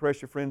you can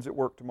impress your friends at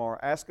work tomorrow.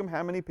 Ask them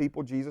how many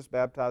people Jesus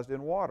baptized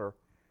in water.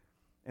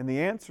 And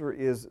the answer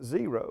is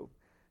 0.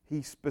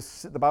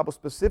 The Bible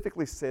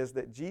specifically says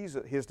that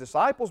His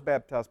disciples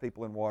baptized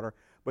people in water,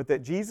 but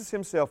that Jesus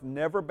Himself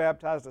never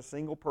baptized a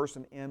single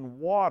person in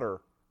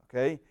water,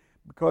 okay?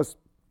 Because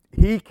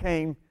He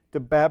came to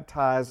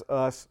baptize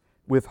us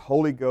with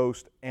Holy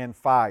Ghost and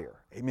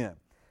fire. Amen.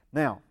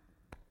 Now,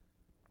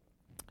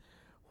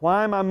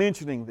 why am I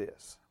mentioning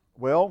this?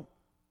 Well,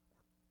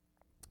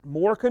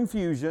 more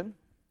confusion,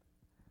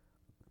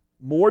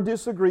 more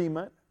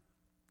disagreement,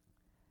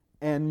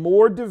 and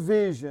more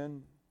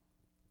division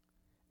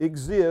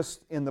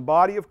exist in the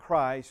body of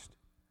Christ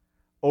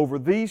over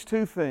these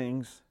two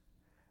things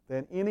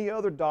than any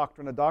other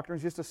doctrine. A doctrine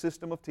is just a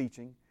system of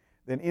teaching.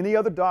 Than any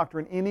other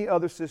doctrine, any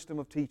other system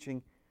of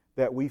teaching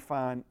that we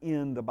find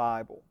in the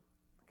Bible.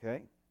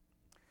 Okay?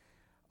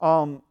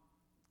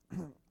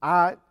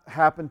 I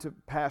happen to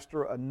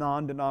pastor a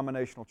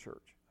non-denominational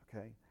church.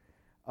 Okay?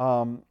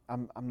 I'm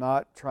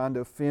not trying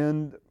to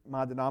offend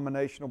my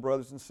denominational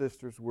brothers and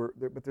sisters,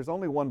 but there's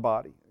only one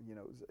body,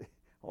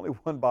 only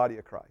one body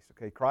of Christ.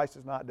 Okay, Christ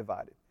is not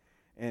divided,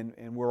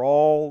 and we're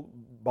all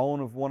bone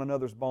of one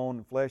another's bone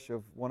and flesh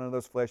of one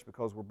another's flesh,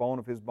 because we're bone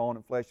of His bone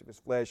and flesh of His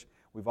flesh.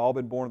 We've all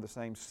been born of the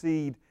same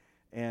seed,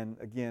 and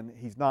again,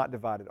 He's not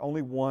divided.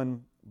 Only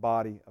one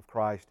body of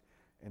Christ,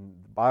 and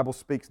the Bible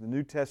speaks in the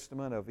New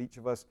Testament of each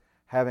of us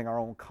having our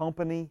own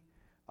company,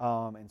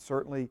 and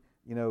certainly,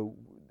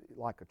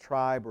 like a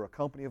tribe or a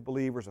company of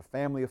believers, a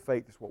family of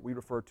faith is what we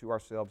refer to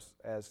ourselves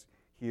as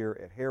here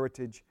at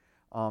Heritage.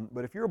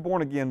 But if you're a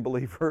born-again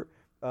believer,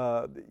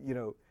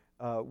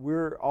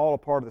 we're all a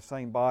part of the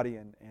same body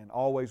and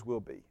always will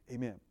be.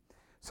 Amen.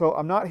 So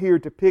I'm not here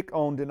to pick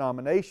on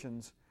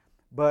denominations,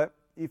 but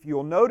if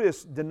you'll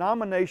notice,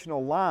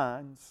 denominational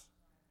lines,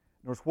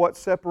 there's what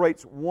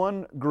separates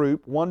one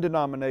group, one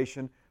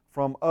denomination,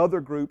 from other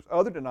groups,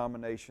 other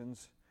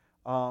denominations,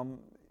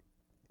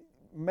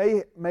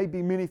 may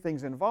be many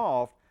things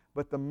involved,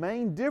 but the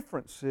main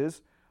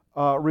differences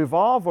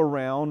revolve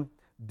around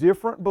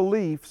different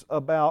beliefs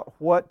about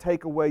what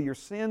take away your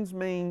sins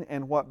mean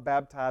and what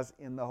baptize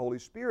in the Holy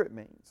Spirit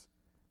means.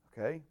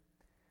 Okay?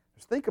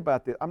 Just think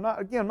about this. I'm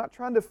not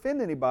trying to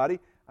offend anybody.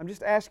 I'm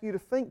just asking you to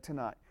think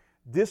tonight.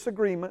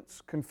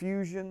 Disagreements,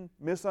 confusion,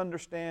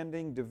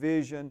 misunderstanding,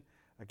 division,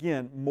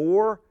 again,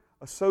 more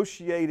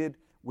associated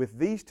with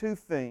these two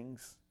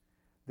things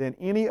than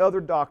any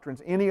other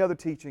doctrines, any other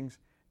teachings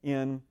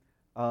in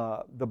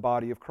the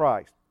body of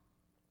Christ.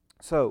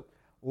 So,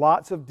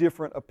 lots of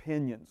different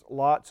opinions,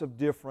 lots of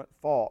different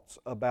thoughts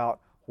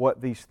about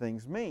what these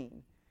things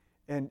mean.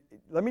 And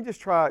let me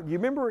just try, you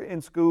remember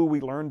in school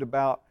we learned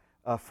about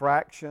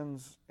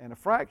fractions, and a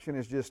fraction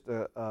is just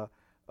a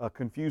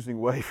confusing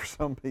way for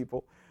some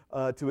people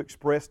to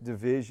express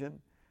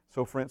division.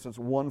 So for instance,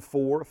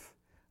 1/4,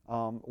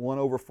 1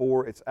 over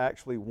 4, it's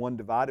actually 1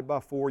 divided by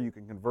 4. You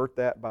can convert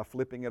that by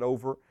flipping it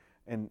over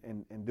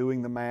and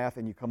doing the math,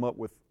 and you come up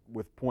with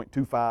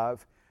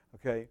 0.25,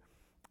 okay?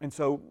 And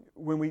so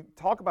when we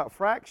talk about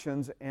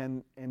fractions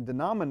and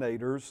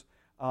denominators,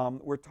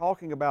 we're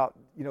talking about,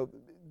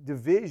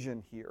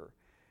 division here.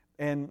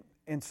 And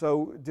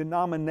so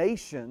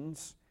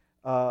denominations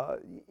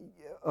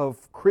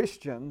of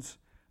Christians,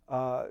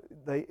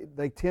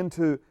 they tend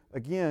to,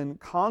 again,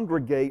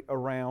 congregate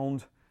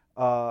around,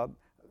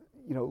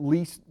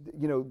 least,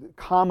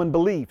 common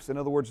beliefs. In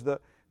other words,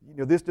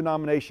 this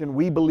denomination,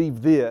 we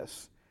believe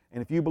this,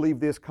 and if you believe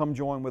this, come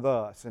join with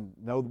us. And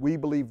no, we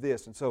believe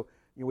this. And so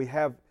we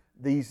have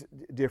these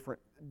different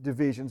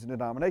divisions and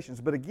denominations.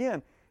 But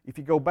again, if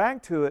you go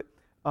back to it,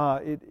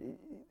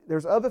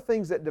 there's other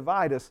things that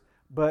divide us,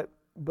 but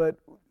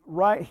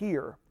right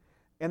here,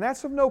 and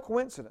that's of no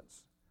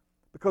coincidence,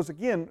 because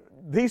again,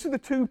 these are the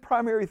two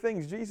primary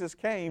things Jesus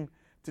came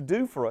to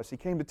do for us. He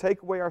came to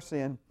take away our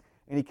sin,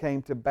 and He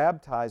came to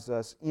baptize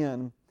us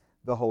in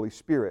the Holy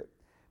Spirit.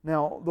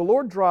 Now, the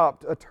Lord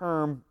dropped a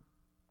term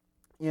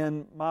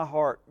in my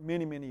heart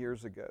many, many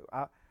years ago.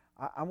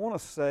 I want to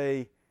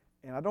say,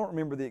 and I don't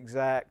remember the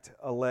exact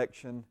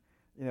election.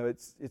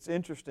 It's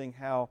interesting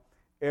how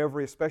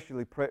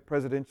especially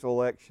presidential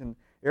election,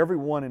 every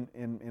one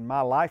in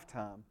my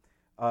lifetime,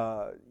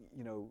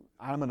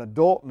 I'm an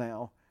adult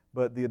now,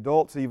 but the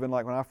adults, even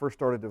like when I first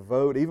started to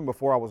vote, even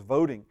before I was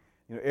voting,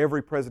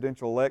 every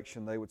presidential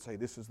election they would say,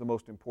 this is the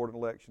most important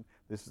election,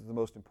 this is the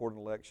most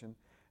important election.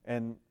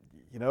 And,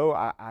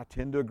 I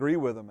tend to agree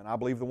with them, and I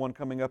believe the one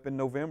coming up in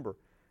November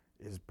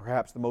is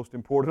perhaps the most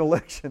important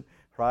election,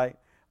 right?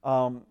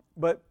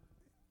 But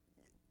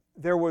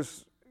there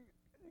was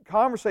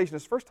conversation.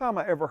 It's the first time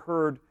I ever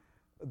heard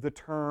the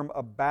term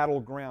a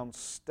battleground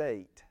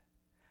state.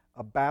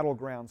 A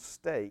battleground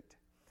state.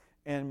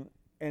 And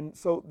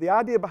so the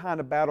idea behind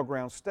a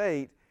battleground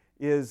state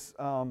is,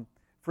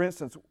 for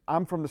instance,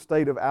 I'm from the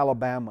state of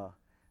Alabama,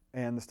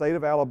 and the state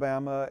of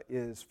Alabama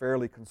is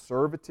fairly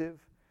conservative.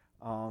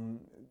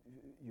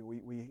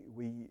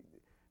 We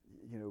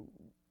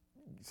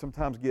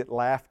sometimes get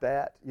laughed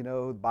at,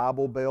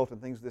 Bible Belt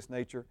and things of this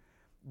nature.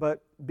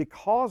 But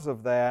because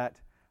of that,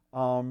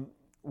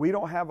 we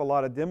don't have a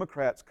lot of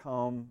Democrats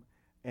come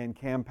and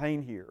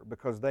campaign here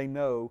because they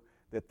know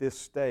that this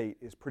state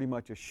is pretty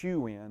much a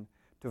shoo-in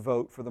to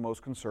vote for the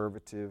most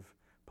conservative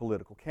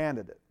political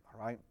candidate.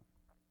 All right?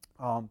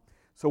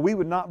 So we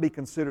would not be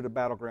considered a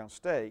battleground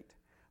state,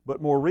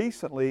 but more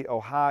recently,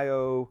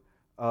 Ohio,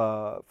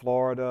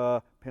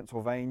 Florida,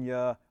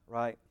 Pennsylvania,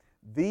 right?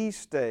 These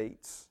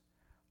states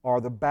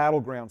are the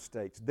battleground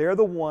states. They're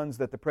the ones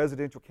that the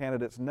presidential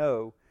candidates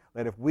know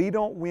that if we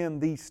don't win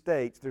these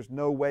states, there's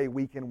no way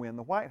we can win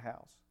the White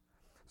House.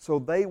 So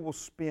they will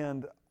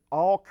spend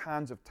all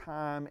kinds of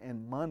time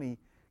and money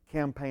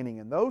campaigning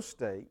in those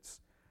states,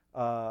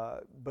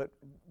 but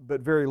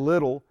very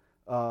little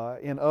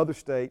in other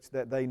states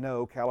that they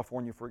know.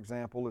 California, for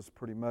example, is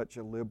pretty much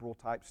a liberal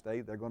type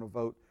state. They're going to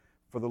vote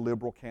for the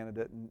liberal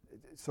candidate and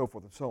so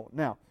forth and so on.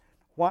 Now,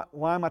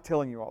 why am I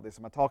telling you all this?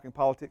 Am I talking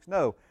politics?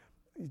 No.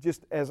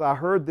 Just as I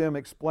heard them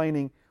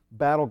explaining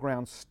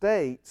battleground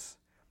states,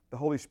 the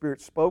Holy Spirit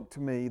spoke to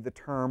me the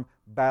term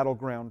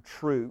battleground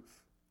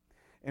truth.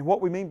 And what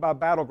we mean by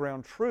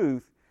battleground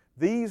truth,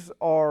 these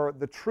are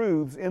the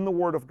truths in the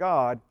Word of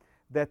God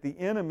that the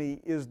enemy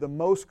is the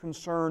most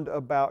concerned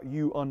about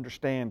you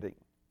understanding.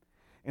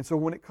 And so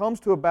when it comes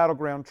to a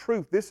battleground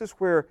truth, this is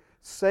where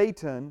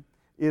Satan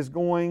is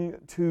going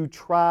to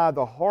try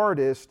the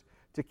hardest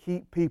to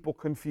keep people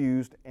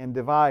confused and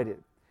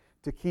divided,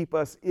 to keep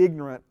us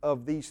ignorant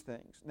of these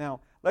things.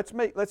 Now, let's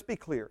be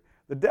clear.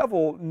 The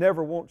devil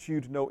never wants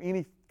you to know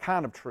any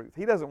kind of truth.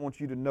 He doesn't want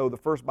you to know the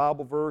first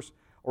Bible verse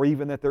or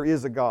even that there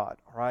is a God,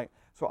 all right?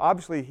 So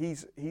obviously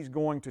he's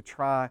going to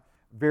try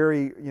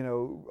very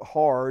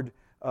hard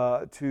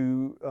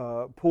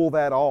to pull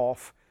that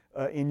off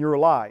in your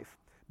life.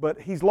 But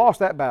he's lost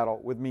that battle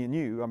with me and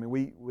you. I mean,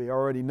 we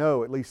already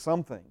know at least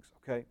some things,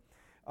 okay?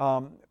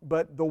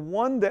 But the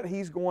one that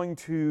he's going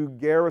to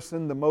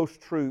garrison the most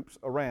troops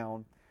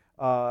around,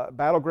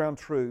 battleground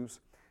truths,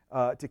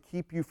 to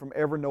keep you from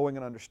ever knowing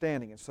and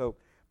understanding. And so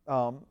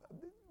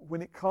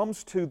when it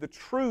comes to the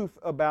truth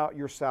about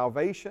your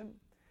salvation,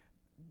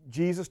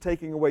 Jesus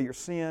taking away your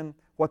sin,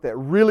 what that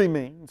really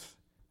means,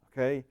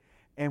 okay,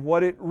 and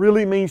what it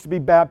really means to be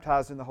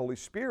baptized in the Holy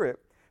Spirit.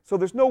 So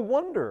there's no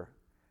wonder.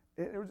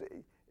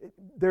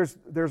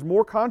 There's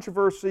more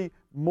controversy,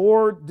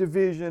 more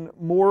division,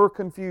 more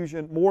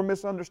confusion, more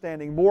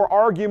misunderstanding, more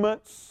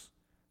arguments,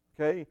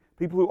 okay?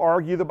 People who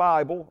argue the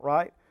Bible,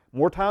 right?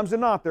 More times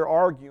than not, they're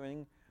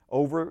arguing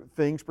over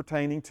things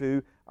pertaining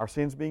to our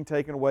sins being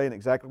taken away and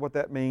exactly what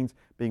that means,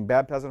 being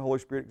baptized in the Holy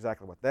Spirit,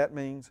 exactly what that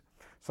means.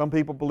 Some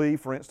people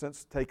believe, for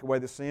instance, take away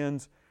the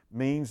sins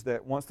means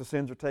that once the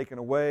sins are taken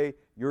away,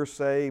 you're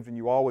saved and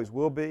you always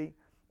will be.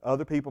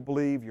 Other people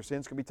believe your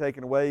sins can be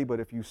taken away, but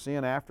if you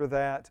sin after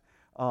that,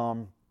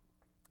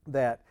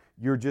 that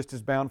you're just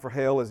as bound for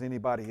hell as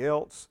anybody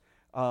else.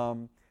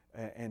 And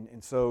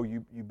so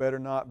you better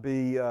not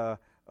be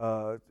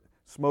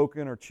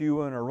smoking or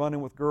chewing or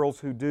running with girls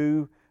who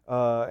do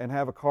and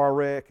have a car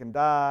wreck and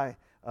die.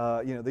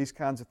 These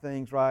kinds of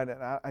things, right?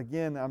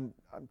 And I'm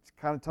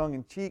kind of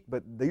tongue-in-cheek,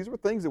 but these were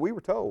things that we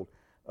were told.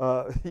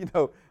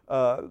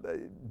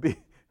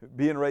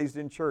 Being raised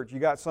in church. You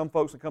got some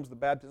folks that comes to the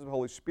baptism of the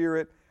Holy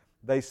Spirit.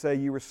 They say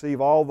you receive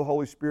all the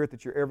Holy Spirit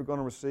that you're ever going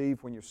to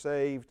receive when you're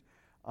saved.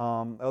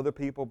 Other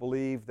people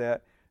believe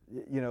that,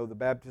 the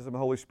baptism of the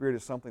Holy Spirit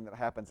is something that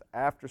happens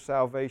after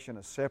salvation,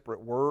 a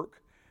separate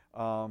work.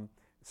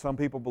 Some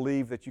people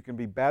believe that you can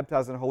be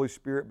baptized in the Holy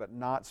Spirit but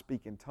not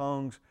speak in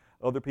tongues.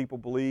 Other people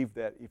believe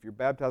that if you're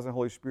baptized in the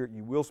Holy Spirit,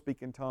 you will speak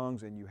in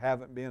tongues, and you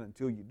haven't been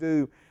until you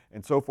do,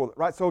 and so forth.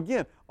 Right? So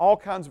again, all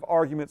kinds of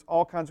arguments,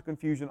 all kinds of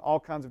confusion, all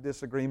kinds of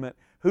disagreement.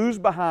 Who's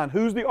behind?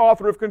 Who's the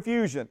author of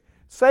confusion?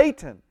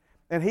 Satan.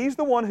 And he's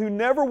the one who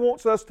never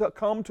wants us to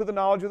come to the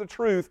knowledge of the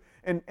truth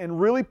and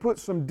really put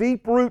some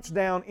deep roots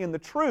down in the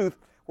truth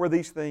where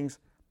these things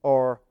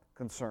are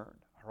concerned.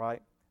 All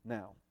right?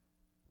 Now,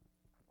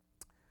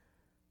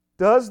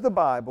 does the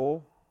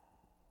Bible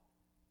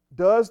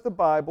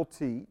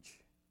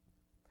teach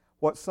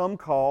what some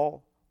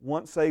call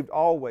once saved,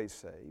 always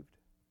saved?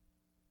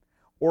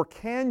 Or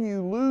can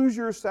you lose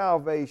your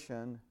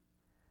salvation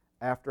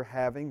after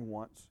having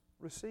once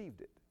received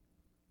it?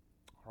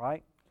 All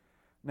right?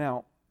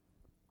 Now,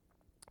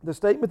 the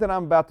statement that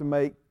I'm about to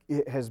make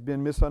has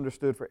been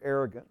misunderstood for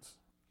arrogance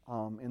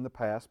in the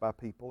past by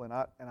people, and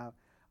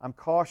I'm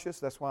cautious.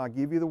 That's why I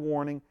give you the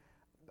warning.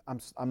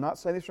 I'm not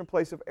saying this from a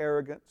place of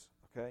arrogance,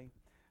 okay?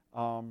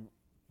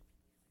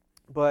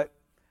 But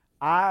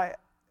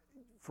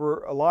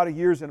for a lot of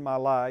years in my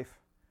life,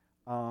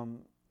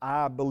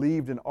 I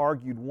believed and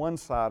argued one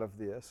side of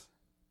this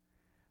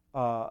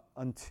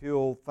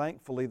until,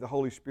 thankfully, the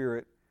Holy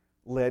Spirit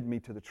led me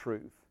to the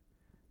truth.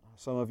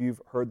 Some of you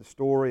have heard the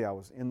story. I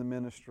was in the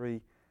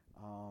ministry.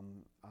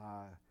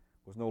 I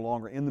was no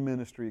longer in the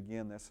ministry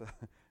again. That's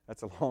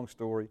a long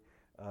story.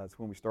 It's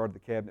when we started the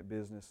cabinet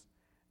business,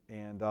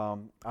 and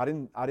I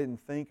didn't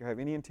think or have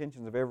any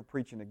intentions of ever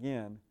preaching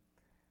again.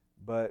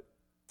 But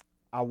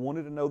I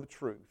wanted to know the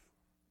truth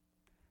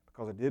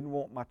because I didn't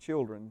want my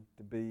children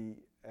to be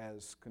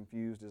as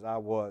confused as I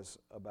was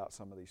about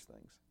some of these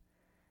things.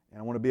 And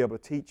I want to be able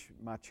to teach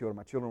my children.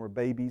 My children were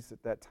babies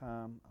at that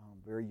time,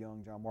 very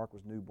young. John Mark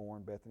was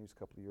newborn. Bethany was a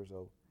couple of years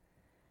old.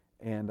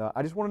 And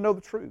I just want to know the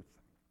truth.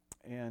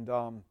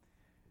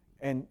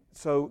 And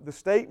so the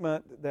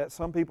statement that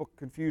some people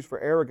confuse for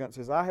arrogance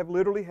is, I have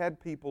literally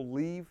had people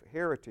leave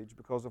Heritage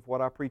because of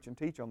what I preach and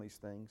teach on these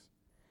things.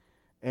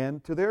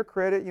 And to their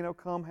credit,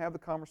 come have the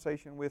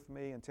conversation with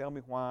me and tell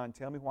me why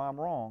I'm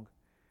wrong.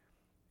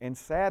 And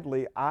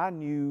sadly, I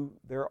knew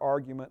their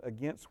argument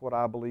against what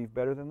I believe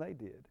better than they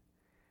did.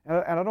 And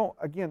I don't,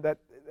 again, that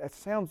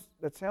sounds,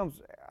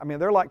 I mean,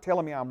 they're like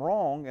telling me I'm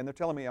wrong, and they're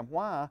telling me I'm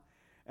why,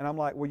 and I'm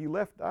like, well, you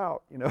left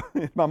out, in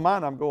my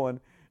mind I'm going,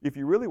 if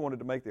you really wanted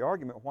to make the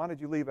argument, why did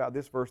you leave out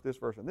this verse,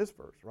 and this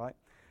verse, right?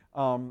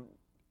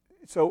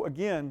 So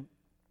again,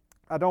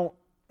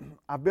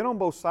 I've been on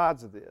both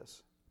sides of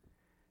this,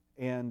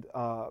 and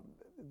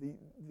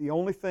the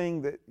only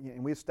thing that,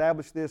 and we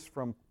established this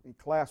from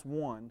class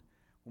 1,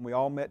 when we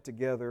all met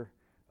together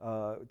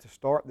to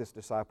start this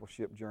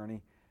discipleship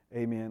journey,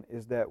 amen,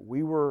 is that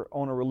we were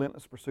on a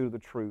relentless pursuit of the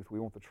truth.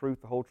 We want the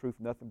truth, the whole truth,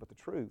 nothing but the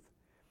truth.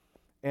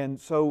 And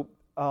so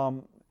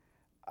I'm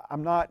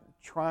not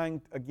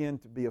trying,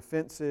 to be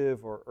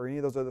offensive or any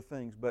of those other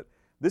things, but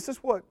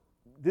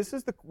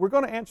we're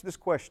going to answer this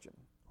question,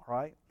 all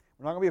right?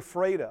 We're not going to be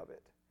afraid of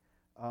it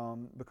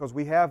because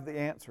we have the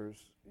answers,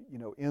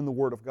 in the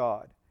Word of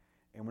God.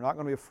 And we're not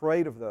going to be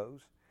afraid of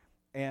those.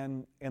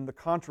 And the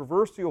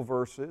controversial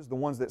verses, the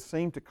ones that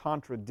seem to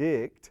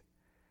contradict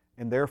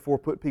and therefore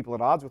put people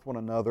at odds with one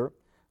another,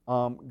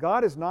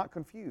 God is not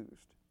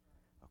confused,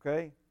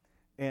 okay?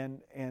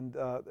 And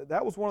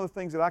that was one of the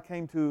things that I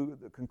came to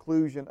the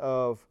conclusion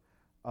of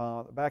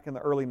back in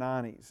the early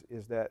 90s,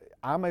 is that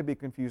I may be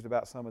confused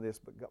about some of this,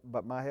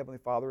 but my Heavenly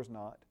Father is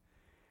not.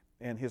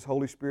 And His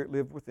Holy Spirit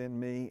lived within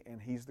me,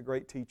 and He's the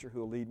great teacher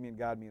who will lead me and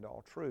guide me into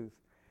all truth.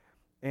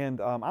 And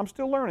I'm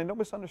still learning, don't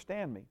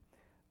misunderstand me.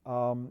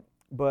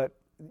 But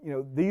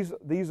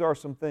these are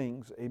some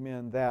things,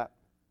 amen, that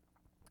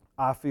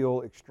I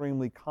feel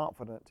extremely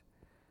confident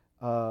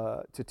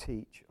to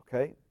teach,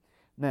 okay?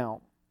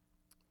 Now,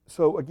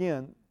 so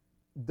again,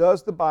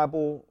 does the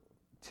Bible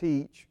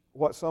teach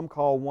what some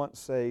call once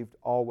saved,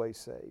 always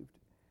saved?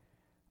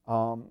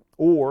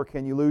 Or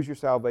can you lose your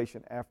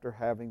salvation after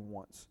having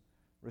once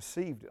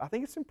received it? I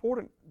think it's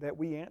important that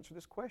we answer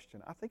this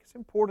question. I think it's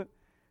important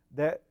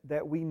that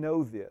we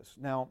know this.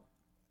 Now,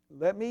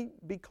 let me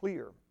be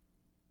clear.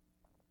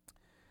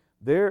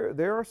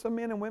 There are some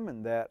men and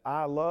women that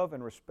I love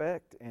and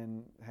respect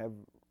and have,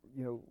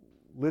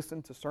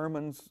 listened to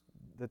sermons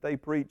that they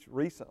preach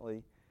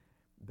recently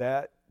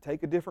that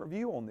take a different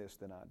view on this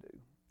than I do.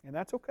 And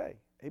that's okay.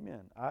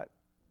 Amen.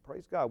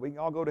 Praise God. We can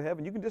all go to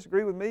heaven. You can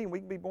disagree with me and we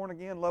can be born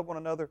again, love one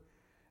another,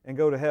 and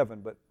go to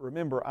heaven. But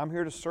remember, I'm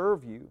here to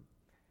serve you.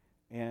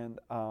 And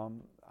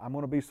I'm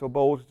going to be so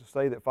bold to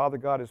say that Father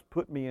God has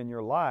put me in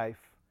your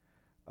life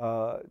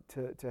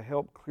to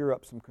help clear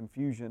up some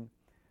confusion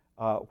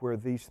where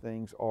these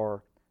things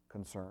are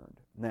concerned.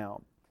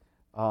 Now,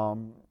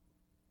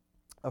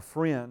 a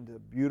friend, a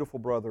beautiful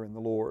brother in the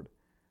Lord,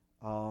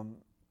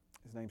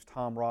 his name's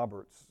Tom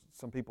Roberts.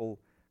 Some people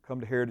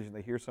come to Heritage and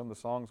they hear some of the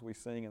songs we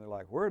sing and they're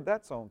like, where'd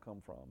that song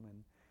come from?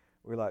 And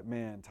we're like,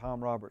 man,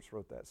 Tom Roberts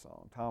wrote that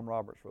song. Tom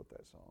Roberts wrote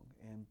that song.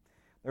 And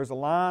there's a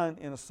line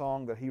in a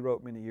song that he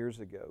wrote many years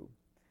ago,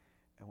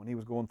 and when he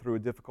was going through a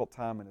difficult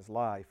time in his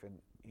life,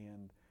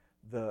 and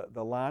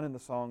the line in the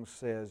song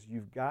says,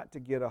 you've got to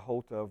get a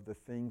hold of the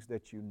things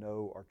that you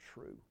know are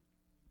true,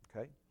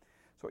 okay?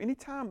 So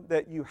anytime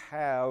that you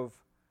have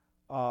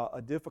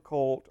a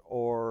difficult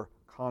or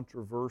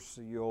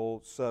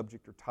controversial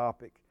subject or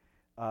topic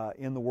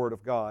in the Word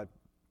of God,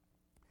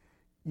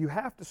 you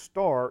have to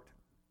start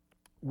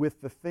with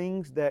the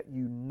things that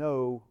you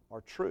know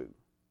are true,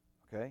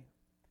 okay?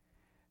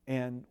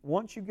 And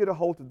once you get a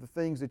hold of the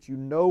things that you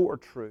know are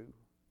true,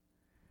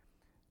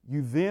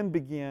 you then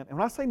begin, and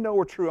when I say know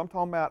are true, I'm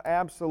talking about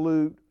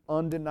absolute,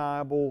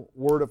 undeniable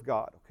Word of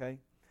God, okay?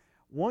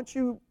 Once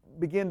you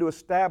begin to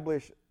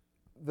establish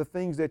the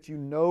things that you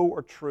know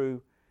are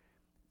true,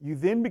 you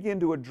then begin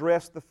to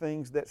address the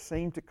things that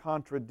seem to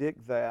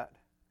contradict that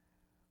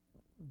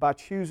by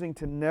choosing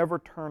to never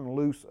turn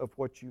loose of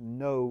what you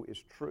know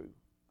is true,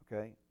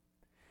 okay?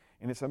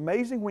 And it's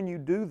amazing when you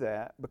do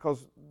that,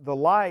 because the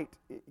light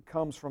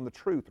comes from the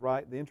truth,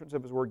 right? The entrance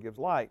of His Word gives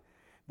light.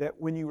 That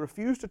when you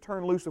refuse to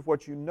turn loose of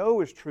what you know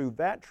is true,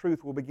 that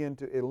truth will begin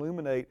to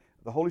illuminate.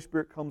 The Holy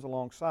Spirit comes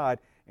alongside,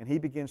 and He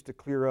begins to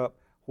clear up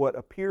what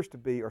appears to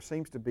be or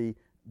seems to be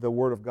the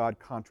Word of God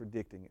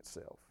contradicting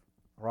itself,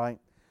 right?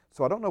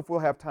 So I don't know if we'll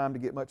have time to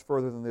get much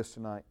further than this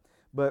tonight,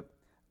 but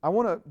I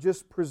want to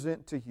just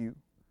present to you,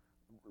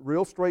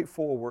 real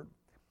straightforward,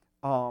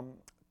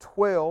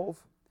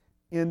 12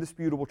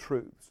 indisputable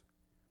truths.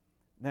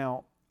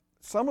 Now,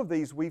 some of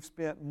these we've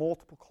spent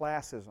multiple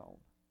classes on.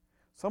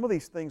 Some of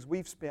these things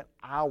we've spent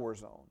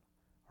hours on,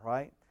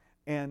 right?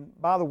 And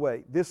by the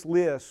way, this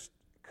list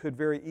could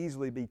very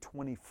easily be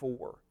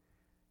 24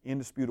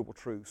 indisputable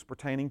truths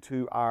pertaining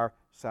to our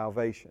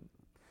salvation.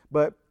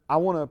 But I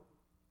want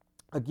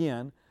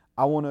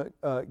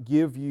to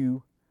give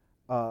you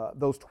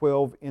those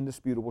 12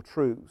 indisputable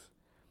truths.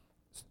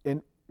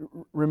 And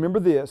remember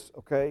this,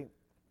 okay,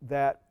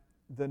 that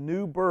the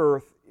new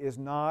birth is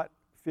not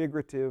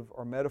figurative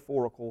or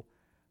metaphorical,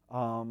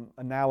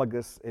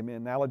 analogous,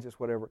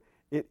 whatever.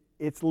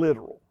 It's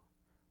literal,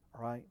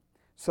 all right?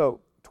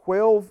 So,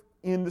 12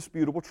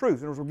 indisputable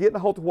truths. And we're getting a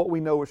hold of what we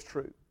know is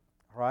true,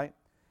 all right?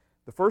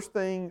 The first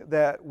thing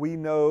that we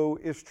know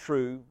is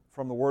true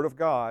from the Word of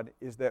God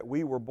is that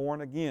we were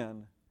born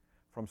again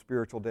from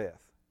spiritual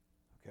death,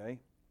 okay?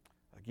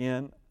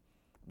 Again,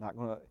 I'm not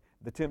going to...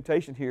 The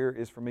temptation here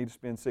is for me to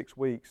spend 6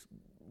 weeks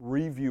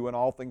reviewing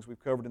all things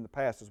we've covered in the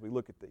past as we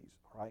look at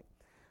these, all right?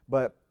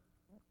 But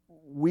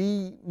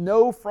we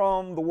know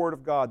from the Word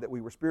of God that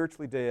we were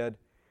spiritually dead,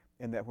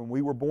 and that when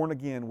we were born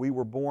again, we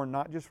were born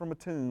not just from a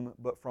tomb,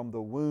 but from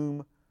the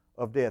womb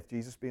of death,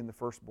 Jesus being the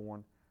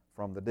firstborn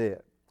from the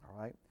dead, all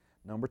right?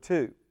 Number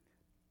 2,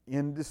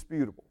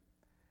 indisputable,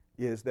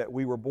 is that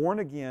we were born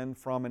again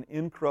from an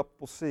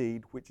incorruptible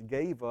seed which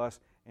gave us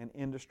an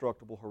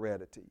indestructible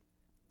heredity,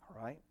 all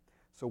right?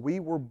 So we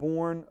were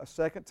born a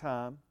second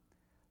time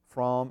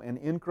from an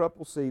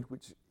incorruptible seed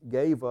which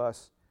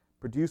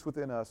produced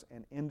within us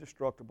an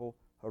indestructible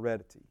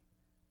heredity.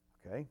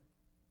 Okay?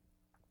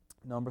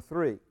 Number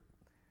 3,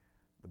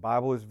 the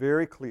Bible is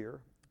very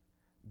clear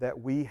that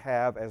we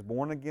have, as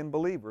born-again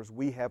believers,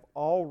 we have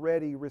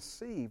already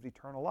received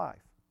eternal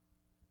life.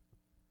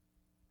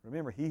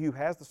 Remember, he who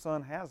has the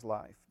Son has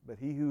life, but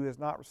he who has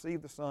not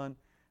received the Son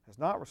has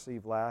not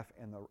received life,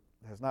 and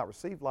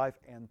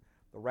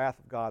the wrath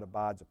of God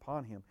abides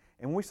upon him.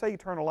 And when we say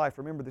eternal life,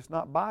 remember, this is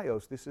not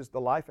bios. This is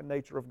the life and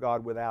nature of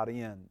God without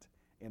end,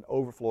 in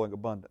overflowing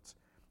abundance.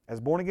 As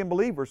born-again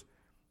believers,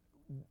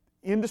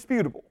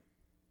 indisputable.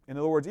 In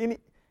other words,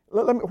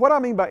 what I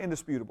mean by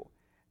indisputable,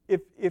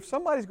 if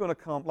somebody's going to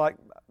come, like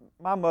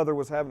my mother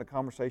was having a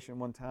conversation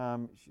one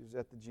time. She was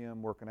at the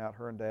gym working out,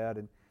 her and Dad,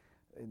 and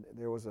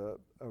there was a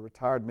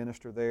retired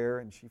minister there,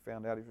 and she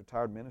found out he was a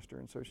retired minister,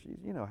 and so she's,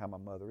 you know how my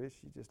mother is,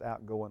 she's just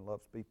outgoing,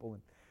 loves people,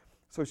 and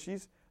so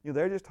she's,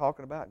 they're just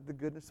talking about the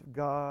goodness of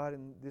God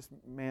and this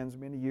man's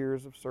many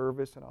years of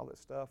service and all that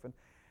stuff. And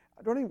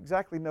I don't even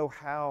exactly know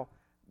how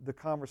the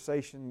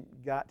conversation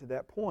got to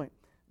that point,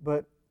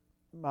 but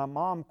my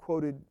mom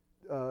quoted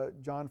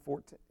John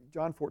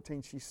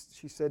 14.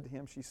 She said to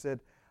him,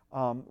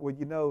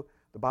 well,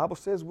 the Bible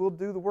says we'll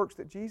do the works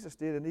that Jesus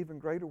did and even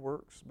greater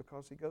works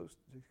because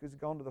he's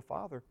gone to the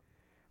Father.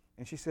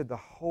 And she said the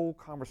whole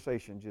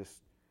conversation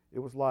it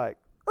was like,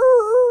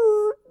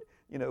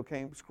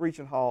 came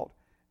screeching halt.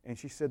 And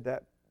she said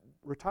that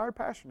retired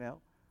pastor now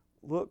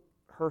looked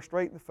her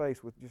straight in the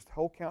face with just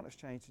whole countenance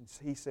change, and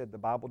he said the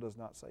Bible does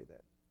not say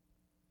that.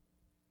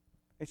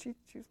 And she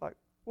was like,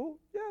 well,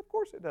 yeah, of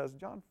course it does.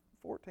 John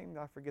 14,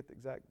 I forget the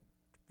exact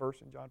verse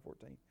in John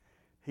 14.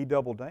 He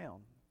doubled down,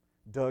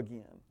 dug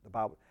in the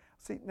Bible.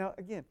 See, now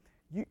again,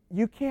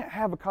 you can't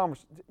have a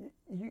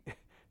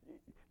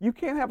you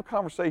can't have a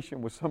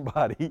conversation with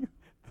somebody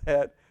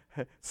that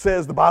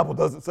says the Bible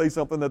doesn't say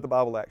something that the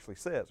Bible actually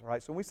says,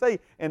 right? So when we say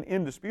an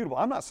indisputable,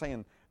 I'm not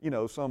saying,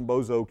 some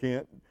bozo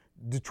can't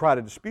try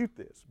to dispute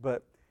this,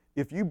 but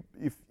if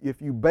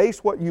you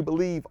base what you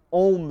believe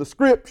on the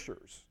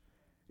Scriptures,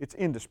 it's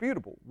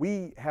indisputable.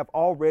 We have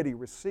already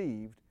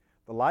received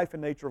the life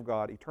and nature of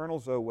God, eternal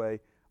Zoe,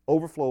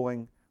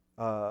 overflowing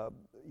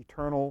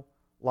eternal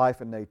life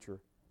and nature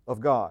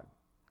of God.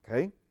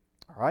 Okay?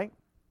 All right?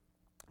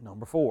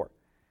 Number 4.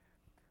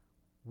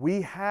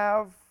 We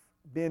have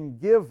been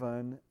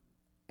given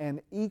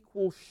an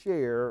equal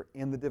share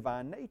in the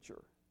divine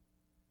nature.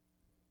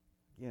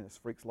 Again, this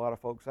freaks a lot of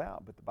folks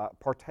out, but the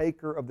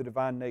partaker of the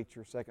divine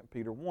nature, 2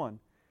 Peter 1,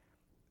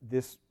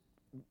 this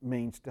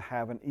means to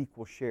have an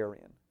equal share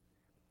in.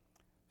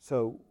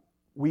 So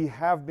we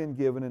have been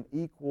given an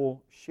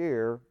equal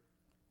share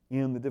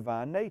in the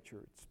divine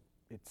nature.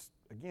 It's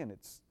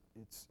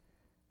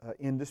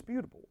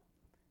indisputable.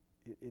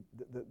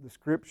 The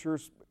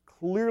Scriptures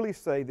clearly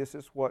say this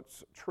is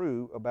what's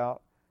true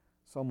about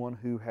someone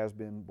who has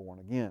been born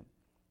again.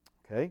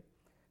 Okay?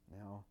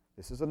 Now,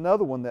 this is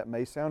another one that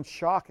may sound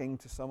shocking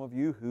to some of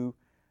you who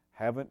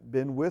haven't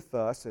been with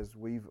us as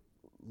we've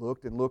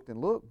looked and looked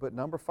and looked. But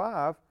number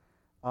 5,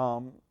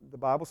 the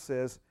Bible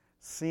says,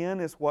 sin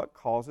is what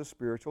causes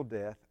spiritual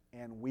death,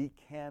 and we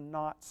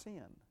cannot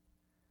sin.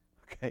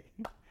 Okay?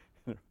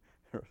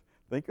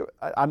 Think of,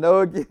 I know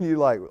again you're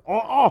like,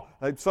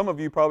 some of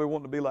you probably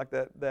want to be like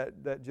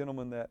that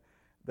gentleman that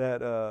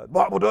the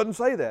Bible doesn't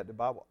say that. The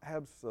Bible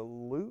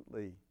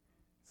absolutely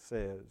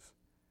says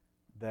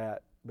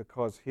that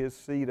because His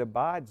seed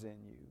abides in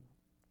you,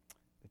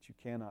 that you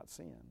cannot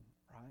sin,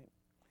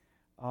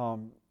 right?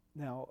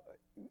 Now,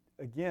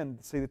 again,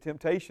 see, the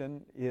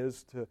temptation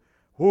is to,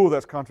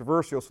 that's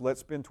controversial, so let's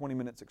spend 20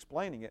 minutes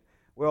explaining it.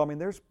 Well,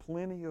 there's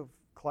plenty of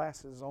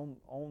classes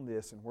on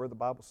this and where the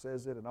Bible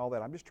says it and all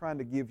that. I'm just trying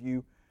to give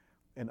you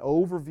an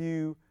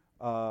overview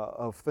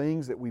of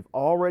things that we've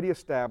already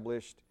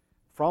established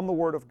from the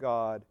Word of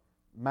God,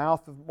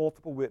 mouth of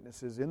multiple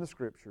witnesses in the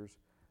Scriptures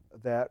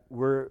that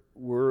we're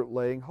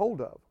laying hold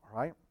of, all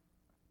right?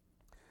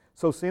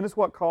 So sin is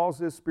what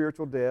causes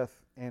spiritual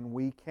death, and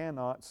we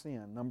cannot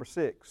sin. Number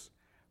 6,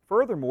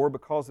 furthermore,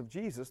 because of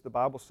Jesus, the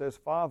Bible says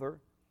Father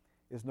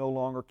is no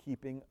longer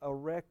keeping a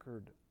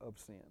record of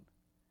sin.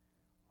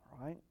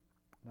 All right?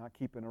 Not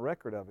keeping a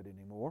record of it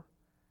anymore.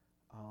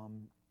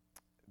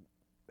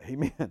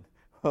 Amen.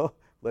 Well,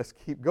 let's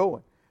keep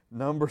going.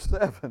 Number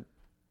 7.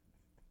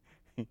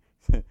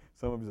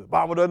 Some of you say, the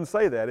Bible doesn't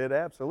say that. It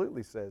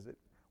absolutely says it.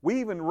 We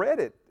even read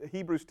it,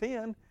 Hebrews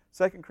 10,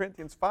 2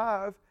 Corinthians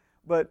 5.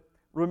 But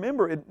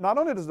remember, not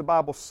only does the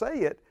Bible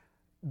say it,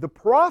 the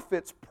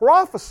prophets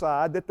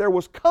prophesied that there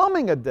was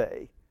coming a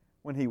day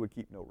when He would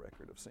keep no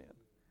record of sin.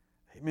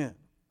 Amen.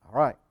 All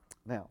right.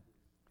 Now,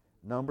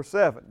 number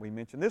 7. We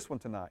mentioned this one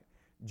tonight.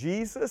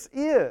 Jesus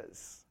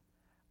is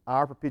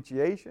our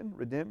propitiation,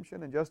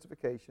 redemption, and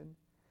justification,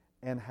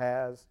 and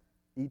has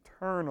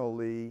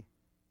eternally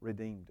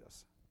redeemed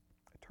us.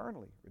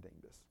 Eternally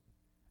redeemed us.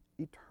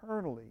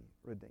 Eternally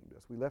redeemed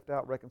us. We left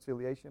out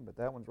reconciliation, but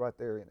that one's right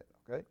there in it,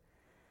 okay?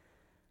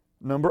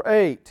 Number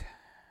 8.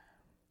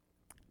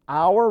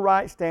 Our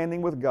right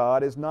standing with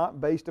God is not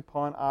based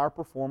upon our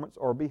performance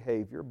or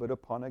behavior, but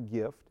upon a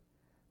gift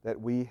that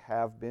we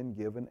have been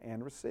given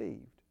and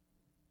received.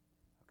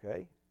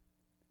 Okay?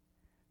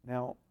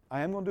 Now,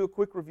 I am going to do a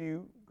quick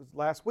review, because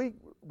last week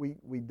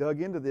we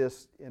dug into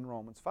this in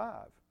Romans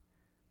 5.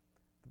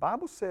 The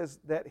Bible says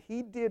that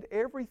He did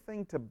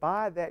everything to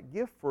buy that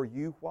gift for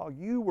you while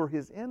you were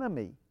His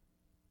enemy.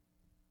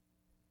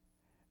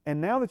 And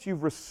now that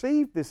you've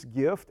received this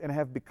gift and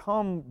have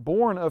become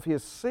born of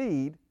His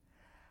seed,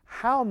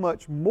 how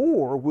much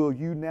more will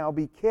you now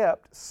be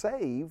kept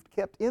saved,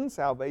 kept in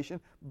salvation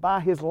by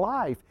His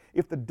life?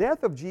 If the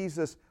death of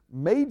Jesus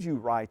made you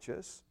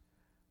righteous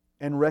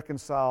and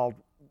reconciled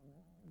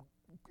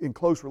in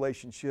close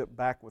relationship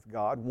back with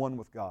God, one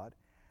with God,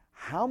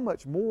 how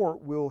much more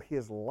will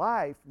His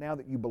life, now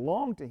that you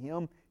belong to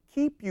Him,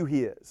 keep you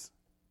His?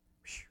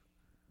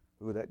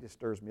 Ooh, that just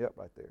stirs me up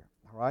right there.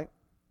 All right?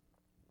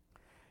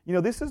 You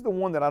know, this is the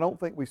one that I don't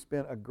think we've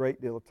spent a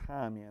great deal of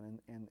time in,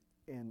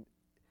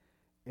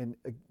 and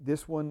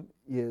this one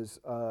is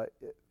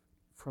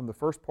from the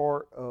first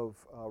part of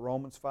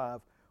Romans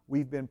 5.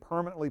 We've been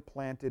permanently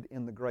planted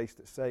in the grace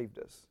that saved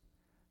us.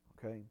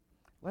 Okay,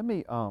 let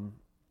me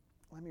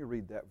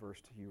read that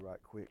verse to you right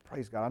quick.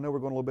 Praise God. I know we're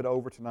going a little bit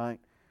over tonight.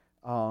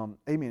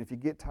 Amen. If you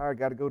get tired,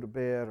 got to go to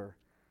bed, or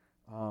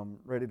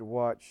ready to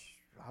watch,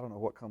 I don't know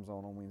what comes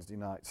on Wednesday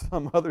night,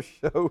 some other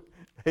show.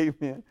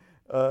 Amen.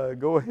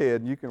 Go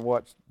ahead and you can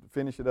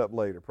finish it up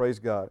later. Praise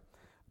God.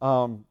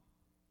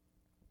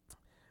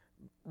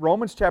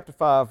 Romans chapter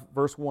 5,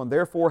 verse 1.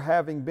 Therefore,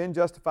 having been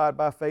justified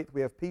by faith,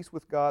 we have peace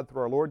with God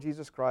through our Lord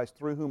Jesus Christ,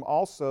 through whom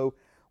also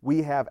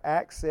we have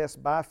access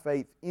by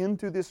faith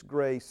into this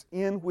grace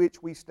in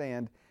which we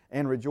stand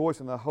and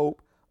rejoice in the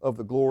hope of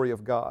the glory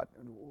of God.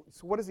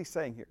 So what is he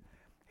saying here?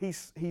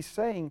 He's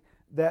saying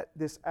that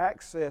this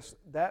access,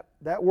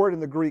 that word in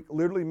the Greek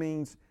literally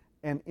means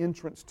an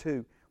entrance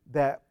to,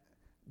 that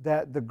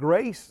the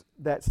grace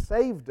that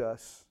saved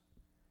us,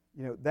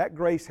 you know, that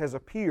grace has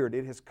appeared.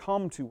 It has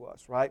come to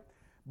us, right?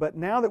 But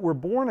now that we're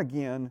born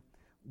again,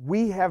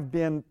 we have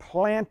been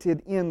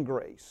planted in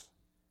grace.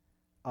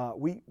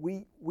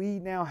 We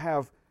now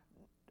have,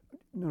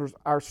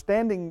 our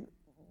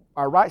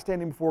right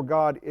standing before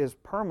God is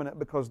permanent,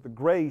 because the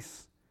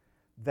grace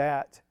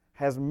that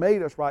has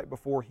made us right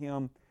before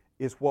Him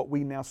is what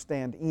we now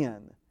stand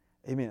in.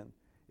 Amen.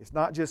 It's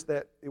not just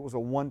that it was a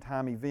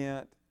one-time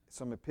event,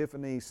 some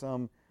epiphany,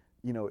 some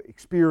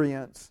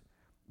experience,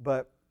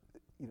 but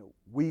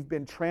we've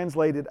been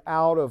translated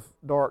out of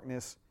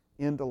darkness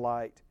into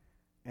light,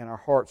 and our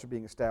hearts are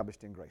being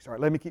established in grace. All right,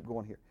 let me keep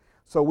going here.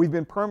 So we've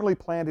been permanently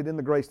planted in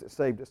the grace that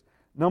saved us.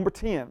 Number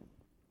 10,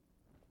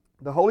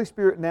 the Holy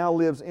Spirit now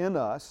lives in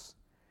us,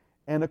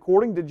 and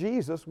according to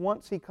Jesus,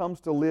 once He comes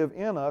to live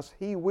in us,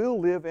 He will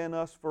live in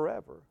us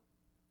forever.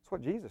 That's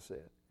what Jesus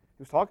said.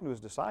 He was talking to His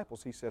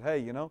disciples. He said,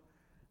 hey,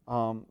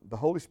 the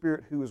Holy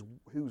Spirit who's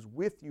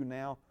with you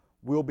now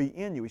will be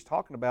in you. He's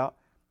talking about,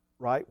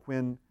 right,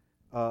 when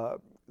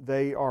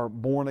they are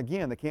born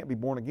again. They can't be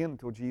born again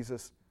until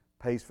Jesus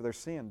pays for their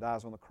sin,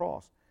 dies on the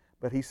cross.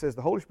 But He says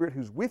the Holy Spirit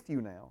who's with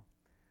you now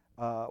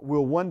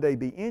will one day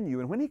be in you.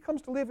 And when He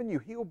comes to live in you,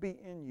 He'll be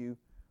in you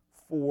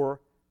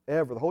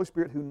forever. The Holy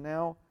Spirit who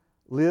now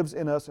lives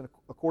in us, and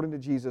according to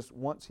Jesus,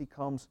 once He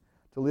comes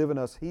to live in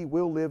us, He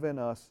will live in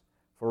us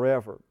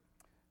forever.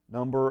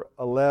 Number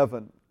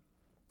 11,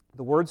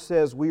 the Word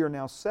says we are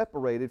now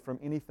separated from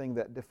anything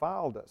that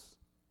defiled us.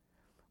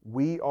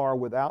 We are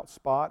without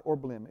spot or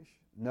blemish.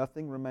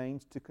 Nothing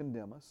remains to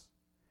condemn us.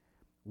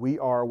 We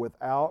are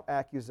without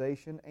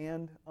accusation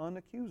and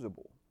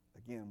unaccusable.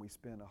 Again, we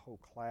spent a whole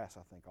class,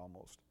 I think,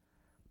 almost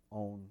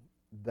on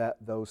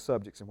those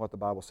subjects and what the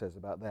Bible says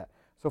about that.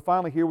 So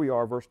finally, here we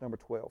are, verse number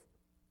 12.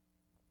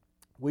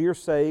 We are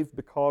saved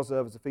because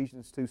of, as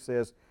Ephesians 2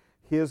 says,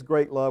 His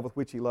great love with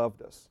which He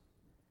loved us.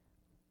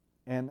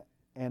 And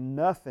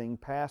nothing,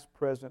 past,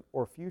 present,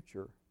 or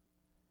future,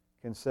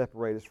 can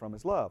separate us from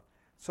His love.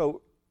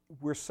 So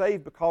we're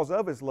saved because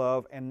of His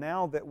love, and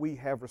now that we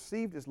have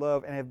received His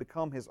love and have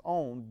become His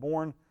own,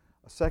 born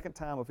a second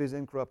time of His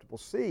incorruptible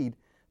seed,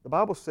 the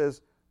Bible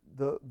says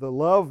the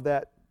love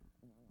that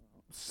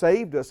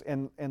saved us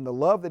and the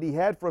love that He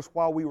had for us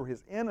while we were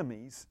His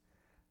enemies,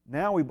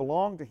 now we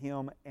belong to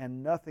Him,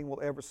 and nothing will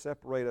ever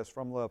separate us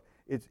from love.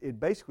 It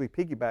basically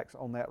piggybacks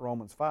on that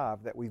Romans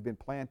 5, that we've been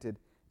planted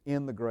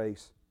in the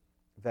grace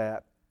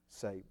that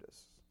saved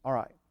us. All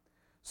right.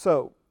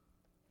 So,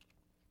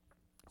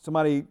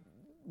 somebody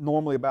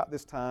normally about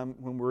this time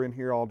when we're in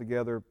here all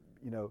together,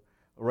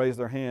 raise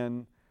their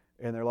hand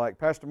and they're like,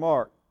 Pastor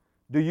Mark,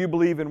 do you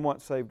believe in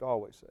once saved,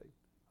 always saved?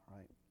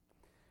 Right?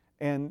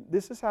 And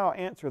this is how I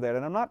answer that.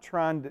 And I'm not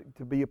trying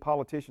to be a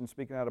politician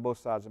speaking out of both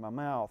sides of my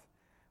mouth,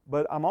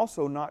 but I'm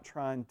also not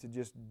trying to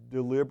just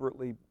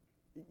deliberately,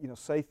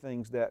 say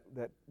things that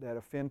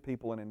offend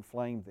people and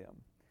inflame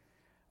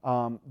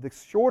them. The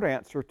short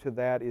answer to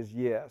that is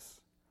yes,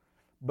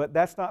 but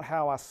that's not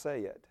how I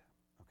say it,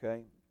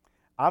 okay?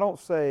 I don't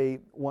say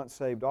once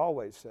saved,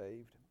 always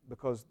saved,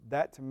 because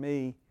that to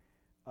me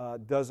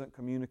doesn't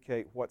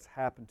communicate what's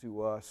happened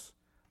to us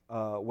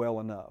well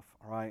enough,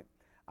 all right?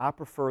 I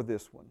prefer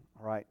this one,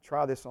 all right?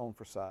 Try this on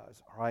for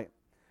size, all right?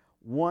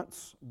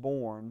 Once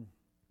born,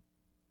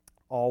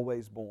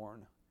 always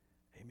born.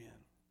 Amen.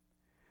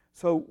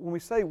 So when we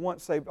say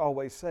once saved,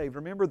 always saved,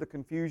 remember the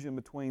confusion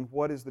between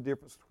what is the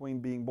difference between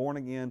being born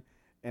again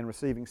and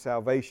receiving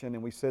salvation.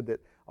 And we said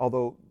that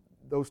although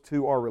those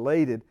two are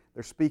related,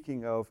 they're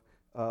speaking of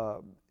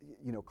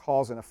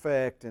cause and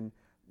effect. And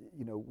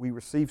we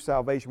receive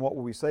salvation. What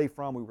were we saved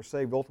from? We were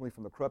saved ultimately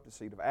from the corrupted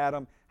seed of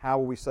Adam. How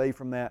were we saved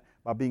from that?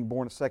 By being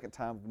born a second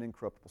time of an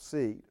incorruptible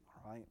seed.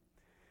 All right.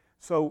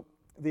 So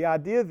the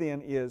idea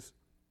then is,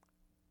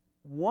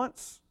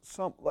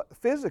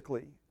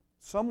 physically,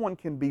 someone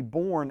can be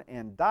born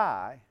and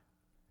die,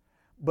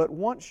 but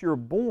once you're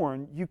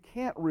born, you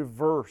can't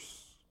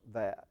reverse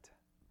that.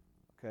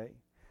 Okay?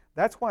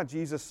 That's why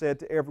Jesus said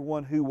to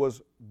everyone who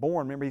was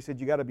born, remember He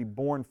said you got to be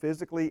born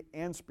physically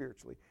and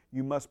spiritually.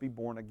 You must be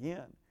born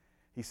again.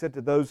 He said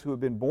to those who have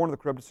been born of the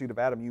corrupted seed of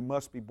Adam, you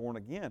must be born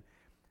again.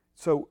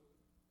 So,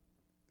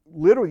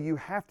 literally, you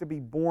have to be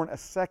born a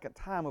second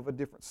time of a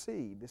different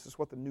seed. This is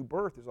what the new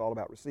birth is all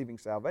about, receiving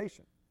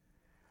salvation.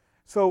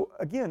 So,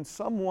 again,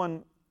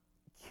 someone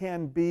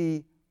can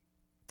be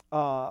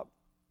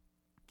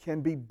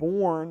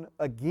born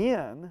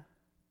again,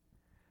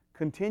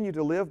 continue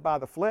to live by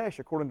the flesh,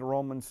 according to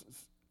Romans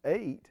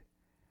 8,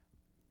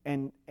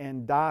 and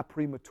die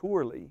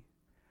prematurely.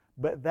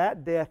 But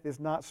that death is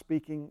not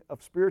speaking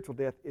of spiritual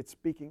death, it's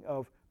speaking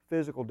of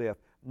physical death.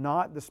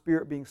 Not the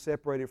spirit being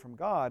separated from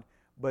God,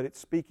 but it's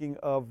speaking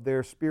of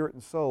their spirit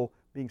and soul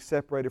being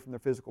separated from their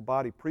physical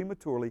body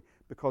prematurely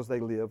because they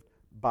lived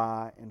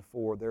by and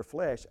for their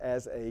flesh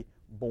as a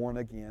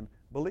born-again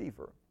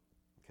believer.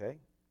 Okay?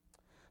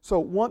 So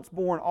once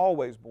born,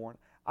 always born.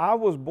 I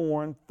was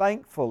born,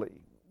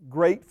 thankfully,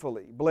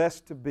 gratefully,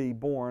 blessed to be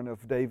born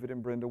of David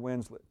and Brenda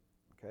Winslet.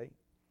 Okay?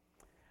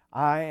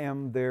 I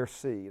am their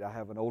seed. I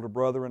have an older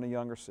brother and a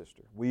younger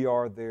sister. We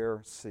are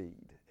their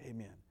seed.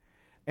 Amen.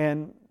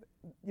 And,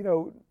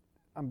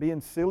 I'm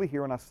being silly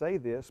here when I say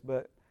this,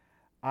 but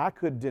I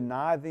could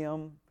deny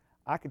them.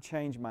 I could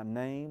change my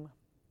name.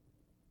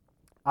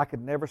 I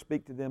could never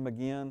speak to them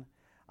again.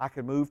 I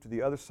could move to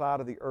the other side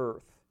of the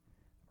earth,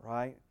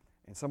 right?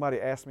 And somebody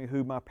asked me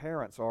who my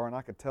parents are, and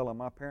I could tell them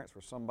my parents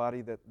were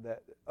somebody that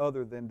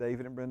other than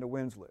David and Brenda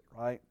Winslet,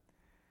 right?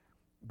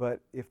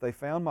 But if they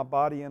found my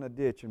body in a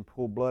ditch and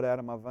pulled blood out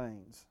of my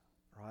veins,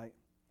 right,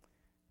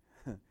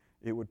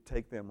 it would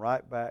take them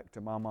right back to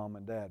my mom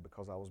and dad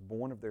because I was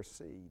born of their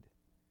seed.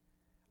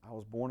 I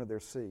was born of their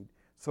seed.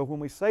 So when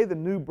we say the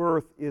new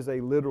birth is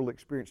a literal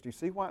experience, do you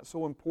see why it's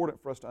so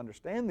important for us to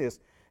understand this?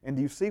 And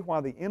do you see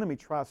why the enemy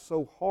tries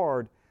so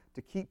hard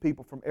to keep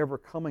people from ever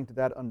coming to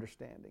that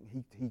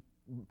understanding?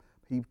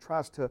 He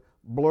tries to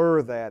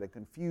blur that and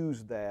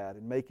confuse that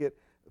and make it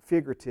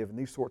figurative and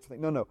these sorts of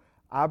things. No.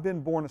 I've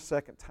been born a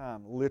second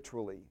time,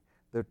 literally.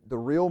 The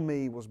real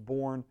me was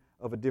born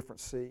of a different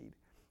seed.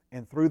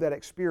 And through that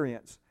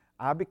experience,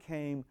 I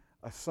became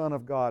a son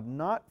of God,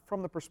 not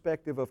from the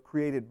perspective of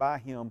created by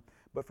Him,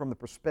 but from the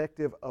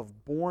perspective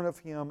of born of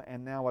Him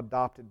and now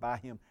adopted by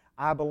Him.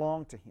 I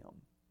belong to Him.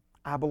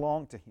 I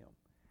belong to Him.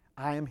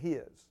 I am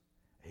His.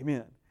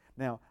 Amen.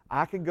 Now,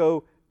 I can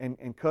go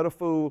and cut a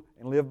fool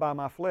and live by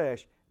my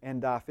flesh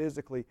and die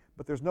physically,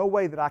 but there's no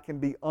way that I can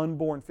be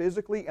unborn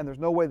physically, and there's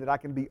no way that I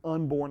can be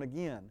unborn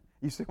again.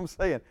 You see what I'm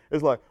saying?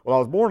 It's like, well, I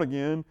was born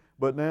again,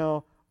 but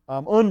now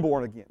I'm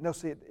unborn again. No,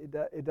 see,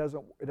 it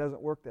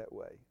doesn't work that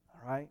way.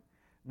 All right?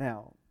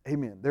 Now,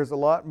 amen. There's a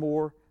lot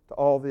more to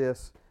all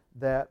this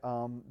that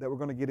we're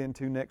going to get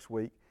into next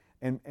week.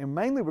 And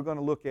mainly we're going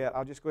to look at,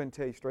 I'll just go ahead and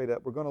tell you straight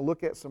up, we're going to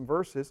look at some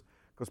verses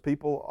because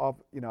people,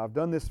 I've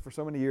done this for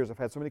so many years. I've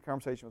had so many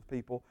conversations with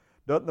people.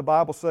 Doesn't the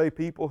Bible say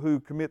people who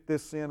commit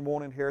this sin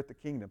won't inherit the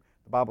kingdom?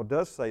 The Bible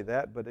does say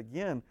that, but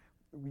again,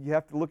 you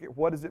have to look at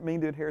what does it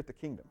mean to inherit the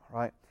kingdom,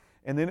 right?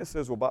 And then it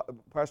says, well,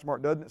 Pastor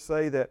Mark, doesn't it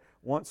say that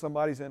once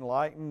somebody's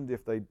enlightened,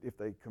 if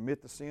they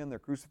commit the sin, they're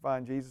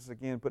crucifying Jesus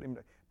again, put him.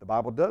 The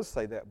Bible does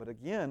say that, but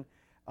again,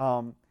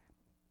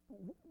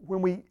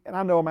 when we, and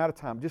I know I'm out of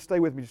time, just stay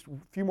with me just a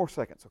few more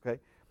seconds, okay?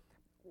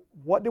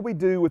 What do we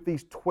do with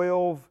these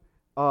 12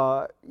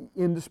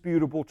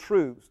 indisputable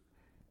truths?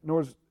 In other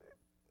words,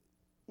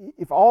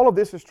 if all of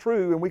this is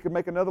true, and we could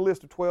make another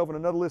list of 12 and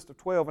another list of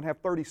 12 and have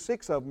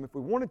 36 of them if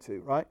we wanted to,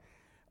 right?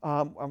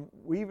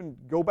 We even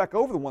go back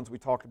over the ones we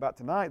talked about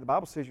tonight. The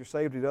Bible says you're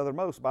saved at the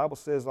uttermost. The Bible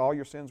says all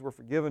your sins were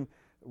forgiven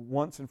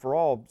once and for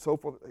all, so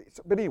forth.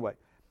 But anyway,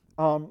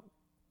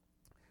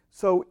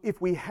 so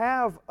if we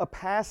have a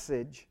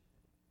passage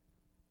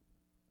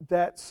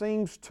that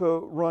seems to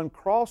run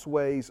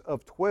crossways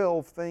of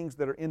 12 things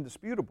that are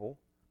indisputable,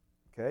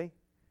 okay,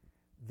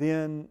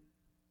 then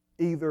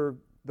either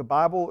the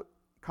Bible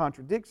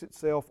contradicts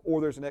itself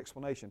or there's an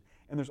explanation.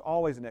 And there's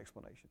always an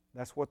explanation.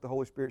 That's what the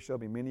Holy Spirit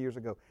showed me many years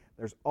ago.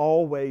 There's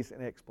always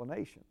an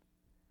explanation.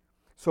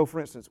 So for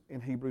instance, in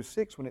Hebrews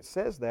 6, when it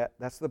says that,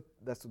 that's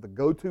the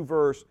go-to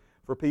verse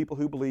for people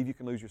who believe you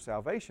can lose your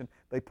salvation.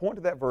 They point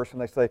to that verse and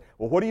they say,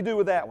 well, what do you do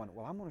with that one?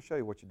 Well, I'm going to show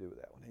you what you do with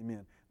that one.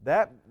 Amen.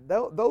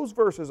 Those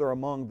verses are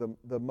among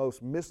the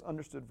most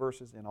misunderstood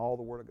verses in all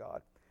the Word of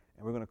God.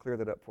 And we're going to clear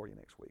that up for you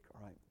next week.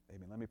 All right?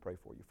 Amen. Let me pray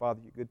for you. Father,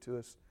 you're good to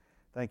us.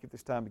 Thank you for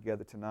this time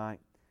together tonight.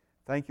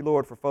 Thank you,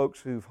 Lord, for folks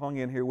who've hung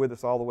in here with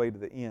us all the way to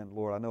the end.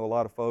 Lord, I know a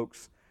lot of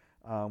folks,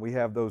 we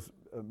have those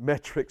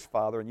metrics,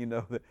 Father, and you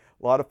know that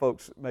a lot of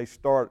folks may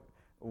start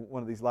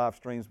one of these live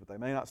streams, but they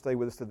may not stay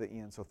with us to the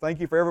end. So thank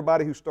you for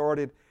everybody who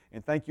started,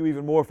 and thank you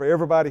even more for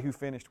everybody who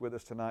finished with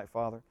us tonight,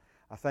 Father.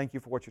 I thank you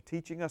for what you're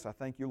teaching us. I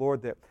thank you,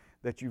 Lord,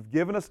 that you've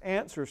given us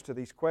answers to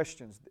these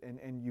questions,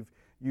 and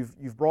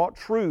you've brought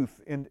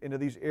truth into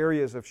these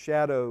areas of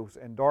shadows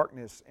and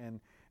darkness and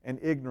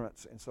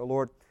ignorance. And so,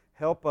 Lord,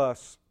 help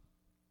us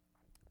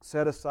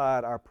set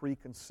aside our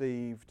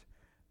preconceived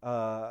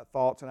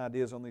thoughts and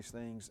ideas on these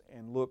things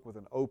and look with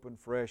an open,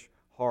 fresh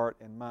heart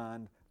and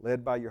mind,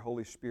 led by your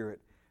Holy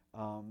Spirit,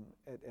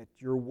 at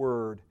your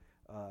Word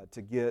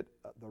to get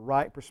the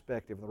right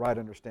perspective, the right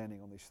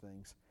understanding on these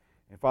things.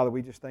 And Father,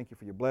 we just thank you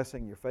for your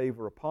blessing, your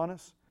favor upon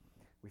us.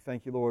 We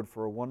thank you, Lord,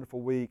 for a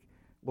wonderful week.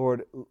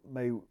 Lord,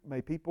 may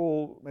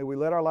we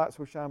let our light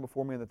so shine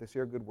before men that they see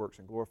our good works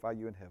and glorify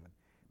you in heaven.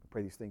 We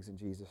pray these things in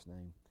Jesus'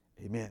 name.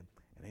 Amen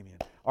and amen.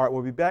 All right,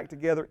 we'll be back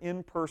together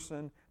in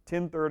person,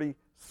 10:30,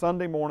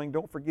 Sunday morning.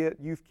 Don't forget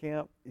youth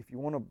camp. If you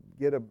want to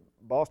get a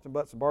Boston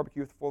Butts and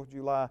barbecue for the 4th of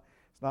July,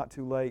 it's not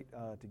too late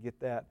to get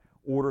that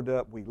ordered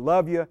up. We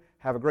love you.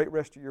 Have a great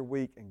rest of your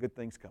week, and good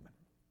things coming.